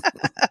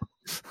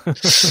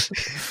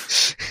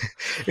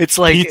 It's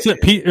like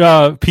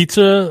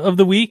pizza of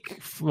the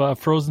week,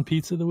 frozen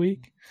pizza of the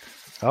week.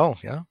 Oh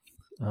yeah.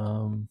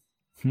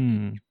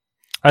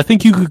 I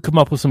think you could come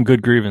up with some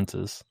good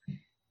grievances.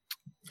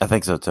 I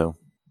think so too.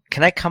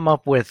 Can I come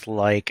up with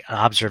like an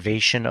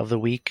observation of the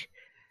week?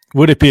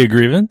 Would it be a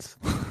grievance?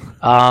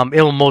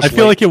 It'll most. I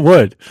feel like it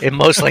would. It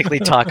most likely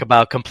talk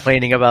about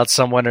complaining about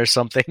someone or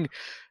something.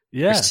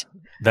 Yeah,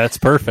 that's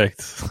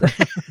perfect.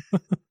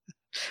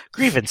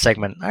 Grievance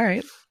segment. All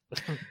right.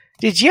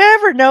 Did you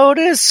ever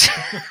notice?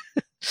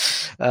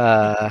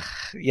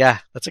 Yeah,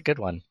 that's a good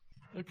one.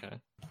 Okay,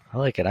 I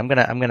like it. I'm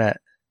gonna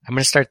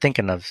start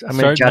thinking of. I'm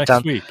gonna jot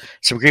down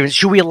some grievances.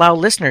 Should we allow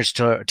listeners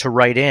to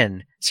write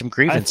in some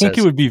grievances? I think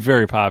it would be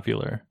very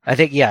popular. I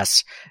think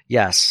yes.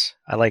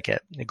 I like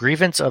it. The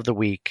grievance of the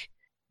week,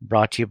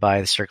 brought to you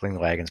by the Circling the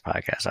Wagons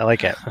podcast. I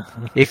like it.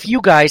 If you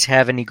guys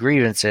have any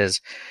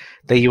grievances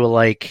that you would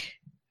like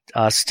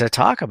us to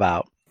talk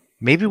about,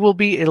 maybe we'll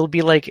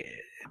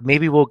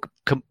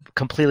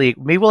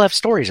have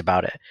stories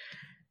about it.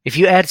 If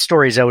you add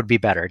stories, that would be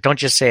better. Don't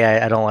just say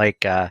I don't like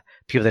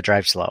people that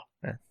drive slow.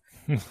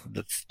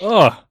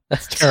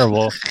 That's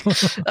terrible.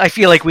 I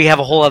feel like we have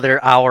a whole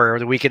other hour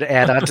that we could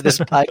add onto this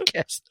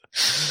podcast.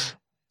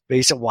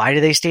 Based on why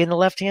do they stay in the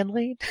left-hand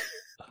lane?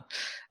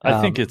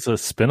 I think it's a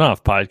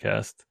spin-off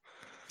podcast.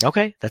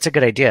 Okay, that's a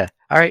good idea.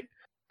 All right,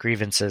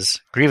 grievances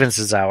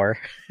hour.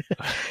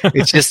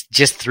 It's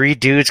just three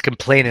dudes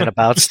complaining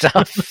about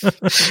stuff.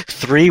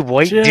 Three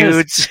white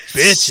dudes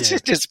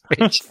bitching. just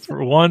bitching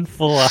for one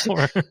full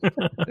hour.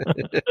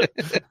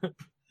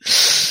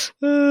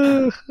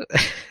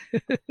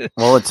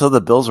 Well, until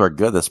the Bills were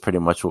good, that's pretty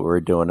much what we were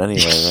doing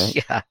anyway,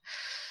 right?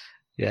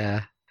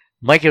 Yeah.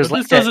 Mike, it was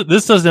like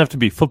this doesn't have to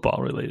be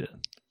football related.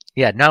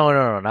 Yeah,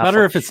 no, not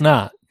better if it's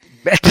not.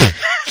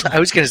 I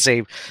was going to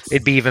say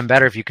it'd be even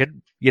better if you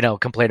could,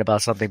 complain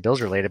about something Bills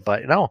related,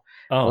 but no.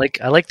 I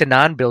like the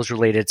non-Bills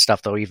related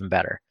stuff though even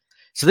better.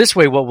 So this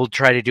way, what we'll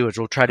try to do is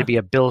we'll try to be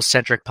a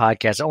Bills-centric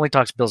podcast. It only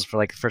talks Bills for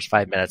like the first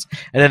 5 minutes,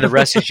 and then the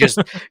rest is just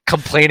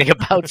complaining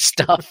about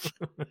stuff.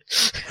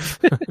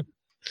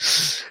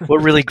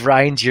 What really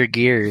grinds your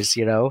gears,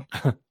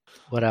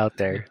 What out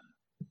there?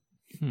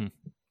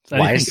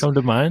 Why come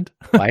to mind?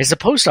 Why is the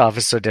post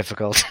office so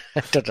difficult?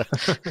 Because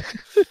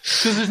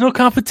there's no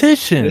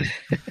competition.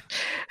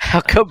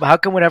 How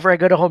come whenever I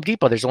go to Home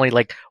Depot, there's only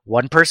like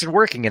one person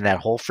working in that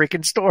whole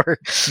freaking store?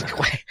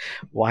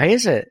 Why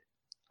is it?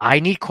 I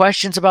need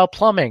questions about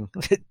plumbing.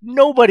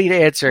 Nobody to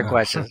answer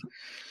questions.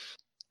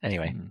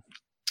 Anyway.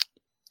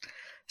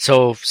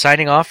 So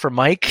signing off for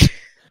Mike.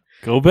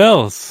 Go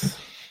Bills.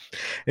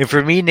 And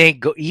for me,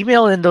 Nate, go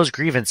email in those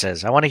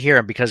grievances. I want to hear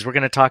them because we're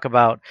going to talk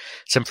about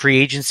some free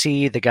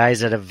agency, the guys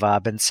that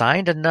have been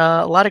signed, and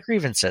a lot of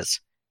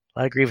grievances.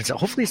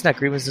 Hopefully it's not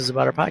grievances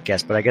about our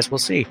podcast, but I guess we'll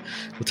see.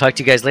 We'll talk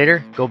to you guys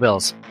later. Go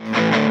Bills.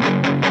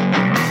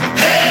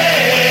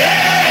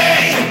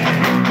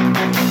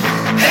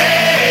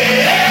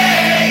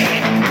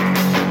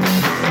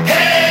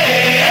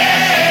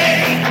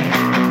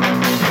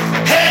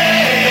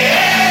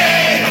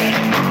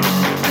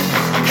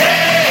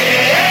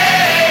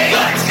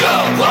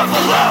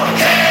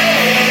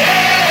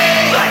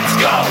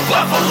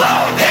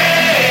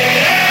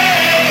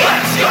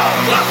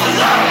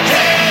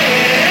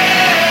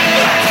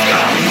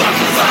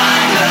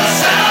 Find the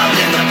sound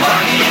in the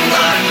parking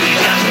lot. We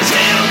got the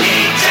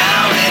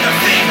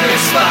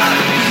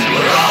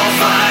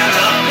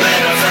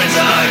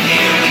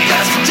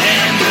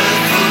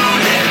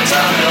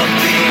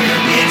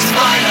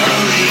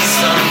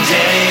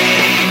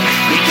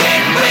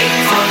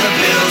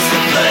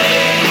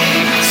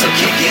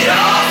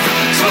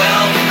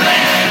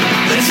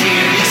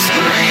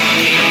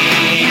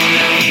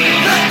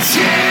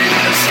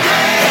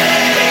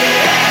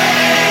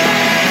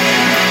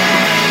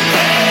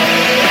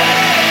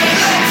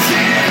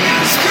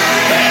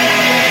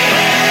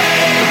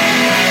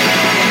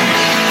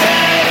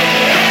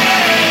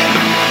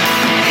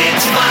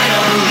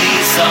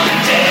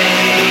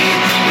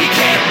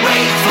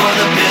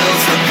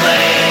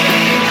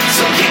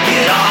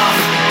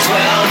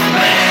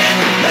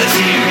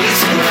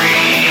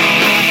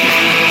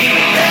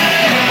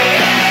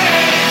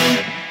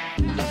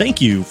Thank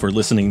you for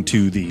listening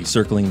to the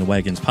Circling the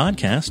Wagons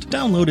podcast.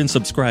 Download and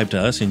subscribe to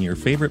us in your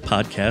favorite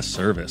podcast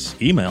service.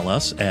 Email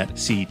us at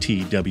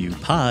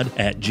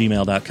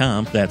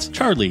ctwpod@gmail.com. That's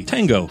Charlie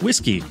Tango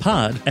Whiskey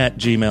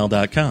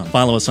Pod@gmail.com.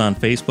 Follow us on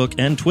Facebook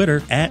and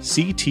Twitter at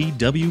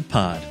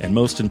CTWPod. And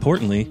most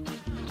importantly,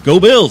 go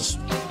Bills!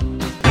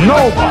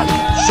 Nobody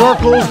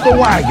circles the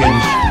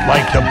wagons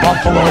like the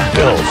Buffalo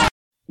Bills.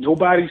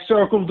 Nobody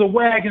circles the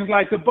wagons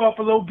like the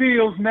Buffalo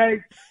Bills,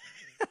 Nate.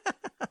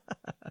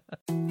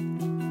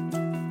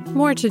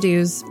 More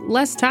to-dos,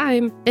 less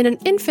time, and an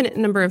infinite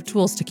number of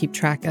tools to keep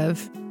track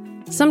of.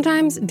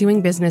 Sometimes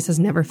doing business has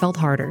never felt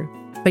harder,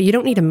 but you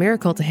don't need a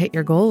miracle to hit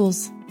your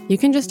goals. You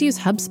can just use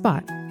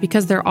HubSpot,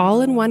 because their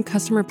all-in-one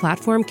customer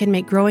platform can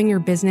make growing your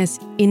business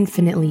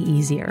infinitely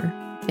easier.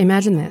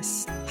 Imagine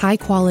this: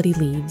 high-quality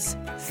leads,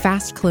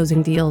 fast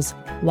closing deals,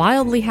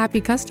 wildly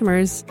happy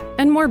customers,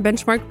 and more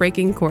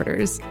benchmark-breaking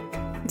quarters.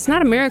 It's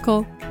not a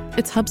miracle,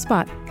 it's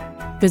HubSpot.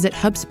 Visit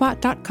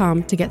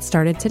HubSpot.com to get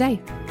started today.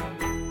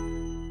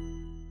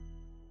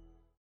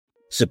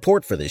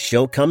 Support for this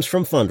show comes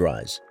from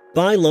Fundrise.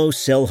 Buy low,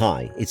 sell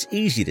high. It's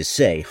easy to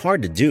say,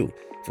 hard to do.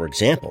 For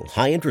example,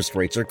 high interest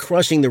rates are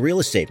crushing the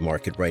real estate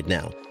market right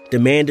now.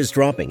 Demand is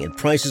dropping and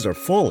prices are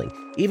falling,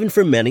 even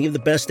for many of the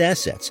best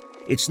assets.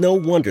 It's no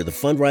wonder the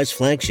Fundrise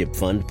Flagship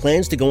Fund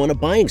plans to go on a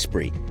buying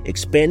spree,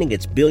 expanding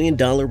its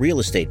billion-dollar real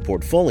estate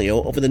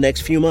portfolio over the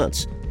next few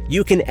months.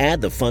 You can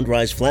add the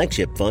Fundrise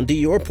Flagship Fund to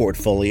your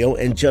portfolio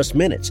in just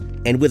minutes,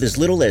 and with as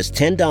little as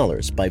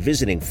 $10 by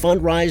visiting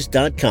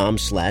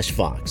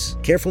fundrise.com/Fox.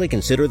 Carefully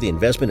consider the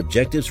investment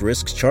objectives,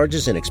 risks,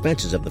 charges, and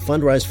expenses of the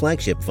Fundrise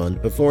Flagship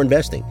Fund before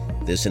investing.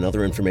 This and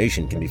other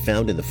information can be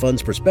found in the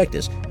fund's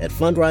prospectus at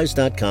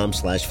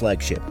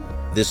fundrise.com/flagship.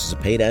 This is a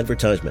paid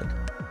advertisement.